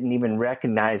cuts. I didn't even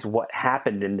recognize what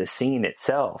happened in the scene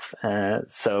itself.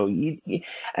 So, you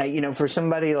know, for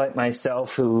somebody like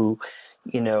myself who,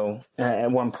 you know,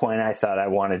 at one point I thought I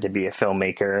wanted to be a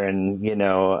filmmaker and, you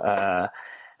know,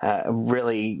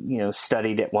 really, you know,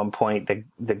 studied at one point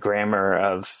the grammar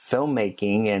of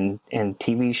filmmaking and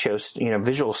TV shows, you know,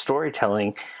 visual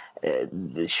storytelling.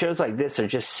 Shows like this are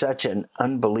just such an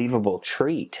unbelievable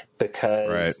treat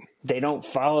because they don't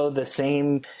follow the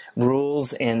same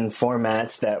rules and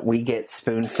formats that we get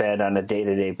spoon-fed on a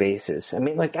day-to-day basis. I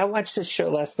mean, like, I watched this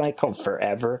show last night called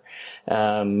Forever,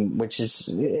 which it's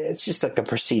just like a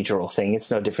procedural thing.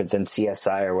 It's no different than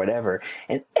CSI or whatever.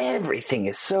 And everything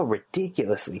is so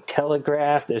ridiculously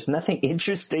telegraphed. There's nothing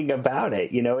interesting about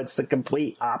it. You know, it's the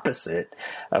complete opposite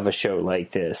of a show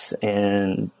like this.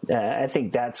 And I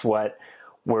think that's what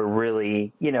we're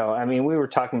really, you know, I mean, we were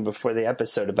talking before the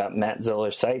episode about Matt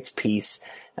Zoller Seitz piece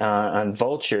on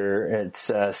Vulture.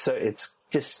 It's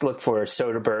just look for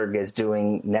Soderbergh as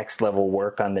doing next level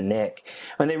work on the Knick.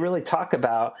 When they really talk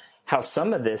about how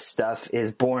some of this stuff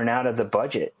is born out of the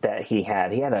budget that he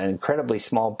had. He had an incredibly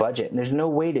small budget, and there's no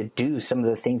way to do some of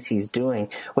the things he's doing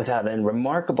without a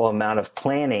remarkable amount of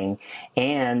planning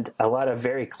and a lot of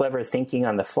very clever thinking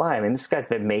on the fly. I mean, this guy's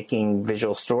been making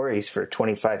visual stories for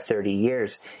 25, 30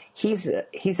 years. He's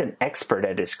an expert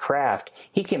at his craft.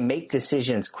 He can make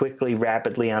decisions quickly,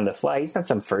 rapidly on the fly. He's not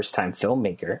some first-time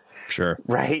filmmaker. Sure.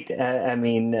 Right. I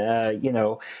mean, you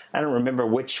know, I don't remember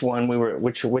which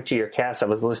of your casts I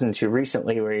was listening to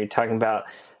recently where you're talking about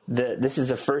this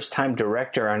is a first time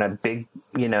director on a big,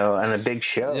 you know, on a big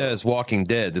show. Yeah, it's Walking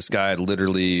Dead. This guy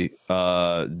literally,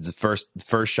 the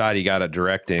first shot he got at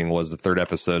directing was the third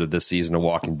episode of this season of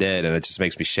Walking Dead. And it just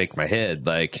makes me shake my head.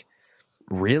 Like,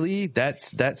 really? That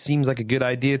seems like a good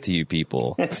idea to you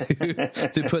people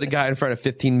to put a guy in front of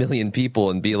 15 million people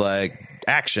and be like,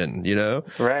 action, you know?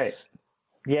 Right.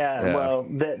 Yeah. Well,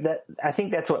 that I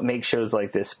think that's what makes shows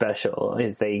like this special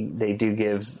is they do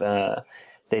give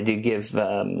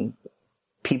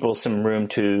people some room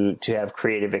to have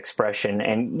creative expression.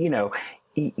 And, you know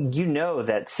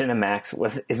that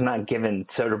Cinemax is not giving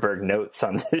Soderbergh notes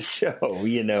on this show.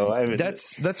 You know, I mean,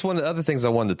 that's one of the other things I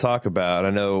wanted to talk about. I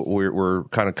know we're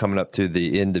kind of coming up to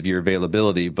the end of your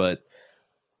availability, but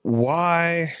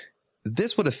why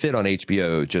this would have fit on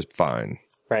HBO just fine,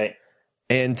 right?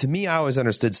 And to me, I always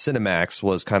understood Cinemax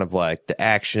was kind of like the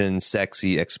action,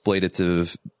 sexy,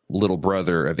 exploitative little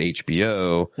brother of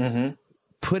HBO. Mm-hmm.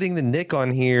 Putting the Knick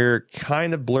on here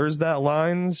kind of blurs that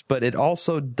lines, but it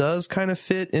also does kind of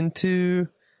fit into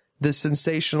the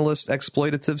sensationalist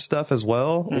exploitative stuff as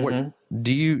well. Mm-hmm.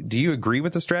 Do you agree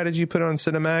with the strategy you put on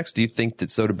Cinemax? Do you think that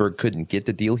Soderbergh couldn't get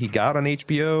the deal he got on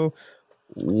HBO?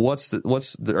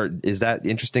 Is that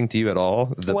interesting to you at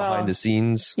all? Behind the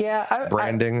scenes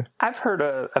branding? I've heard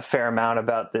a fair amount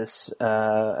about this,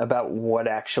 about what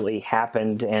actually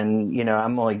happened. And, you know,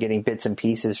 I'm only getting bits and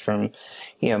pieces from,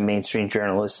 you know, mainstream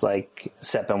journalists like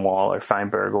Sepinwall or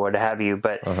Feinberg or what have you.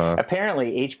 But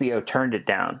apparently HBO turned it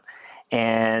down.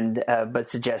 and but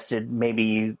suggested maybe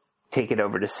you take it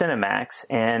over to Cinemax.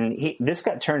 And this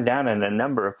got turned down in a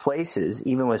number of places,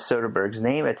 even with Soderbergh's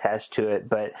name attached to it.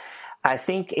 But I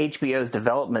think HBO's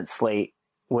development slate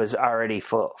was already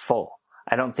full.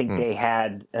 I don't think they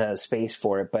had space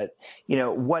for it. But,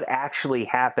 what actually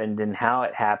happened and how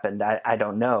it happened, I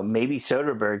don't know. Maybe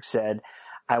Soderbergh said,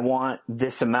 I want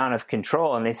this amount of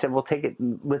control. And they said, well,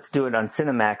 let's do it on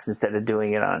Cinemax instead of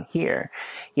doing it on here.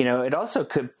 It also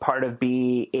could part of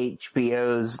be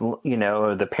HBO's,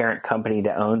 or the parent company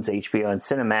that owns HBO and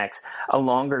Cinemax, a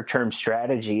longer term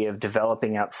strategy of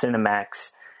developing out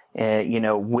Cinemax,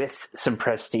 with some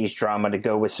prestige drama to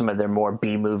go with some of their more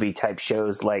B-movie type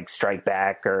shows like Strike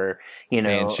Back or,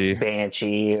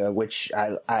 Banshee, which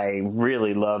I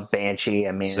really love Banshee.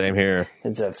 I mean, same here.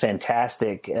 It's a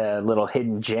fantastic little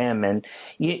hidden gem. And,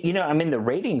 the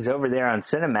ratings over there on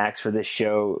Cinemax for this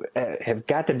show have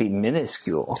got to be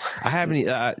minuscule. I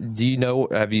haven't, do you know,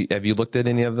 have you looked at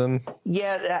any of them?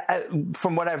 Yeah.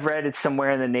 From what I've read, it's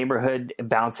somewhere in the neighborhood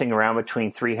bouncing around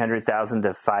between 300,000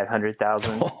 to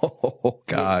 500,000. Oh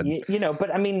God!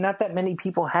 But I mean, not that many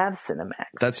people have Cinemax.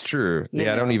 That's true.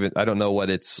 Yeah, I don't know what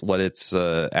its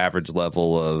average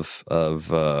level of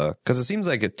because it seems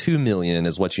like a 2 million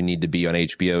is what you need to be on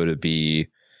HBO to be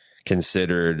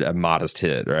considered a modest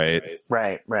hit, right?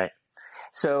 Right.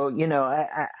 So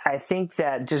I think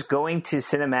that just going to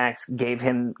Cinemax gave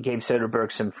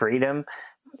Soderbergh some freedom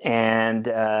and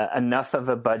enough of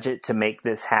a budget to make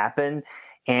this happen,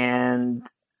 and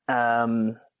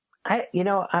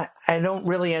I don't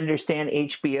really understand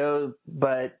HBO,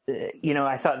 but,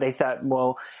 they thought,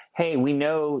 well, hey, they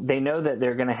know that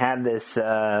they're going to have this,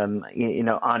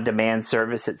 on-demand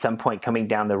service at some point coming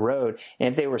down the road. And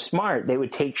if they were smart, they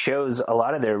would take a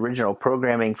lot of their original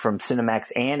programming from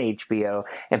Cinemax and HBO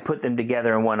and put them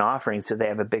together in one offering so they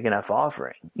have a big enough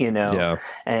offering, Yeah.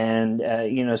 And,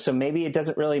 so maybe it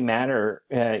doesn't really matter,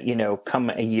 come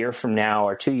a year from now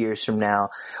or 2 years from now,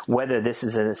 whether this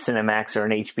is a Cinemax or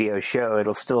an HBO show,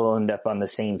 it'll still end up on the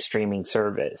same streaming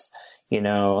service.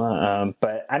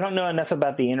 But I don't know enough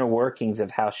about the inner workings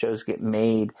of how shows get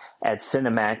made at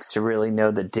Cinemax to really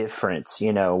know the difference,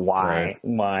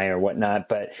 why or whatnot.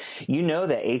 But that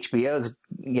HBO's,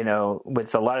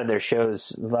 with a lot of their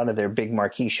shows, a lot of their big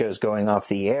marquee shows going off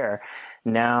the air,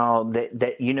 now that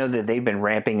that they've been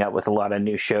ramping up with a lot of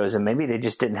new shows, and maybe they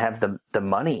just didn't have the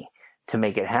money to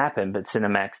make it happen, but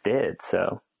Cinemax did,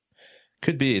 so.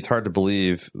 Could be. It's hard to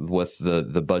believe with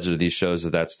the budget of these shows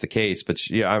that that's the case, but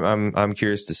yeah, I'm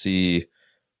curious to see,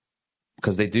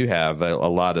 because they do have a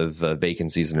lot of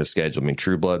vacancies in their schedule. I mean,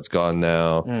 True Blood's gone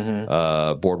now.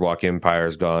 Mm-hmm. Boardwalk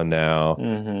Empire's gone now.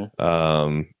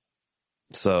 Mm-hmm.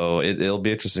 So it'll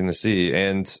be interesting to see.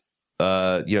 And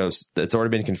it's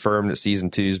already been confirmed that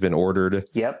season 2 has been ordered.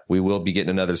 Yep. We will be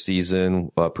getting another season,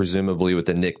 presumably with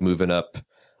the Nick moving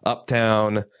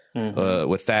uptown. Mm-hmm.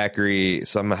 With Thackeray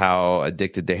somehow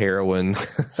addicted to heroin,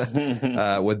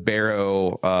 with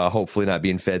Barrow hopefully not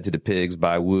being fed to the pigs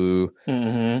by Wu,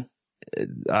 and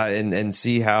I'm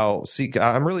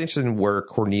really interested in where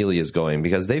Cornelia is going,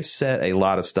 because they've set a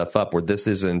lot of stuff up where this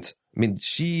isn't. I mean,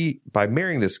 by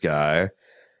marrying this guy,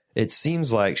 it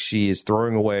seems like she is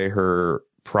throwing away her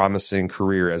promising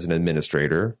career as an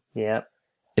administrator. Yeah.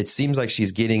 It seems like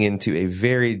she's getting into a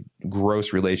very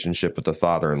gross relationship with the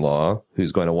father-in-law,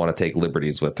 who's going to want to take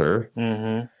liberties with her.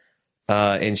 Mm-hmm.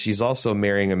 And she's also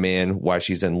marrying a man while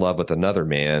she's in love with another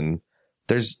man.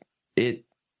 I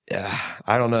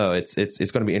don't know. It's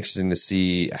going to be interesting to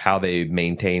see how they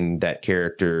maintain that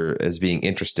character as being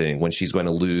interesting when she's going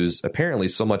to lose apparently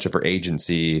so much of her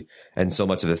agency and so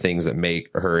much of the things that make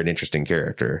her an interesting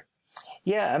character.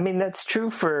 Yeah, I mean, that's true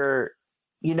for...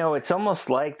 it's almost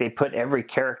like they put every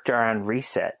character on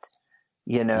reset,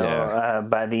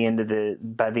 by the end of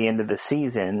the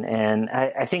season. And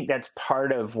I think that's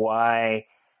part of why,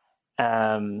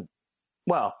 let's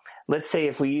say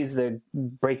if we use the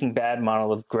Breaking Bad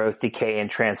model of growth, decay, and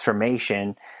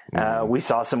transformation, we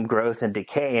saw some growth and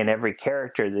decay in every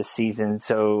character this season.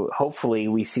 So hopefully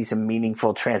we see some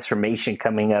meaningful transformation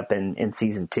coming up in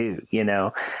season 2,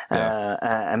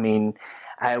 I mean,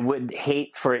 I would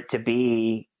hate for it to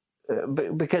be,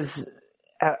 because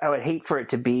I would hate for it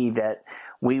to be that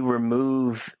we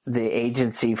remove the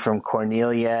agency from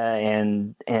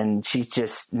Cornelia and she's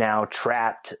just now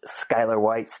trapped Skylar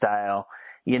White style,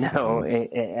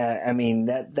 I mean,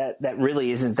 that really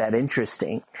isn't that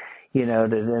interesting, to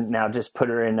then now just put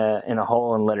her in a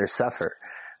hole and let her suffer.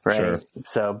 Right. Sure.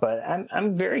 So, but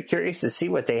I'm very curious to see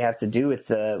what they have to do with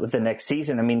the next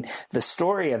season. I mean, the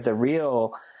story of the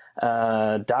real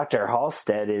Dr.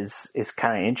 Halstead is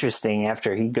kind of interesting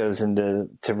after he goes into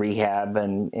rehab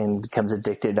and becomes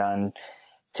addicted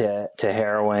to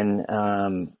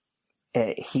heroin.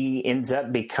 He ends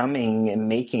up becoming and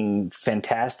making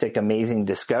fantastic, amazing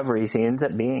discoveries. He ends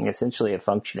up being essentially a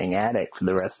functioning addict for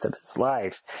the rest of his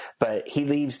life. But he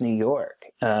leaves New York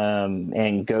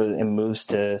and goes and moves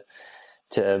to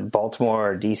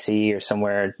Baltimore or DC or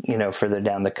somewhere, further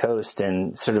down the coast,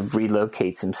 and sort of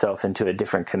relocates himself into a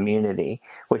different community,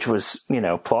 which was,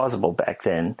 plausible back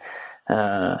then,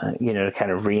 to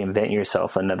kind of reinvent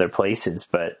yourself in other places.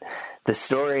 But the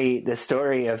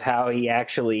story of how he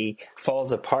actually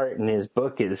falls apart in his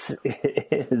book is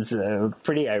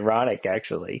pretty ironic,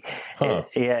 actually. Huh.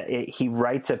 He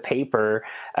writes a paper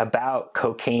about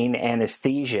cocaine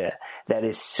anesthesia that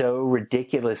is so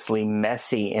ridiculously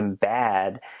messy and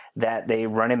bad that they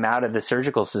run him out of the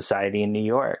Surgical Society in New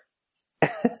York.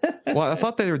 Well, I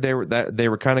thought they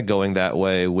were kind of going that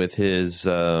way with his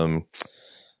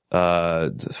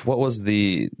what was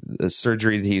the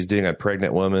surgery that he's doing on a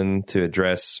pregnant woman to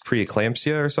address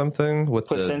preeclampsia or something with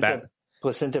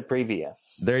placenta previa.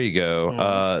 There you go.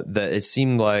 Mm-hmm. That it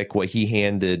seemed like what he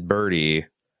handed Birdie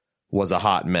was a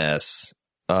hot mess.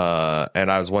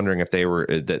 And I was wondering if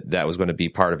that was going to be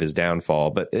part of his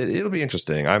downfall, but it'll be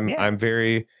interesting. I'm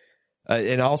very,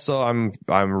 and also I'm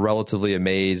relatively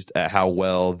amazed at how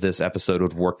well this episode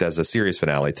would have worked as a series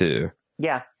finale too.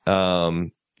 Yeah.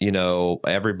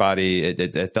 Everybody,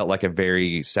 it felt like a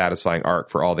very satisfying arc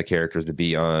for all the characters to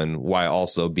be on, while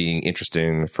also being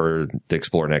interesting to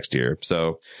explore next year.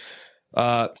 So,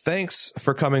 thanks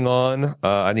for coming on.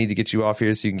 I need to get you off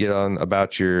here so you can get on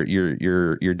about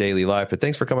your daily life, but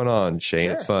thanks for coming on, Shane.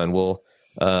 Sure. It's fun. We'll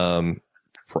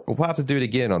have to do it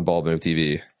again on Bald Move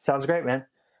TV. Sounds great, man.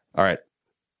 All right.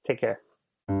 Take care.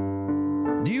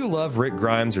 Do you love Rick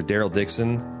Grimes or Daryl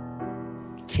Dixon?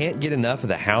 Can't get enough of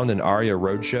the Hound and Arya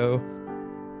Roadshow?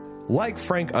 Like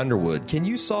Frank Underwood, can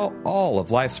you solve all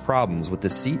of life's problems with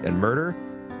deceit and murder?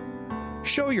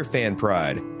 Show your fan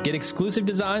pride. Get exclusive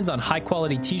designs on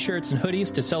high-quality t-shirts and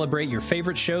hoodies to celebrate your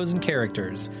favorite shows and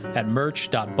characters at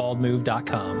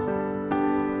merch.baldmove.com.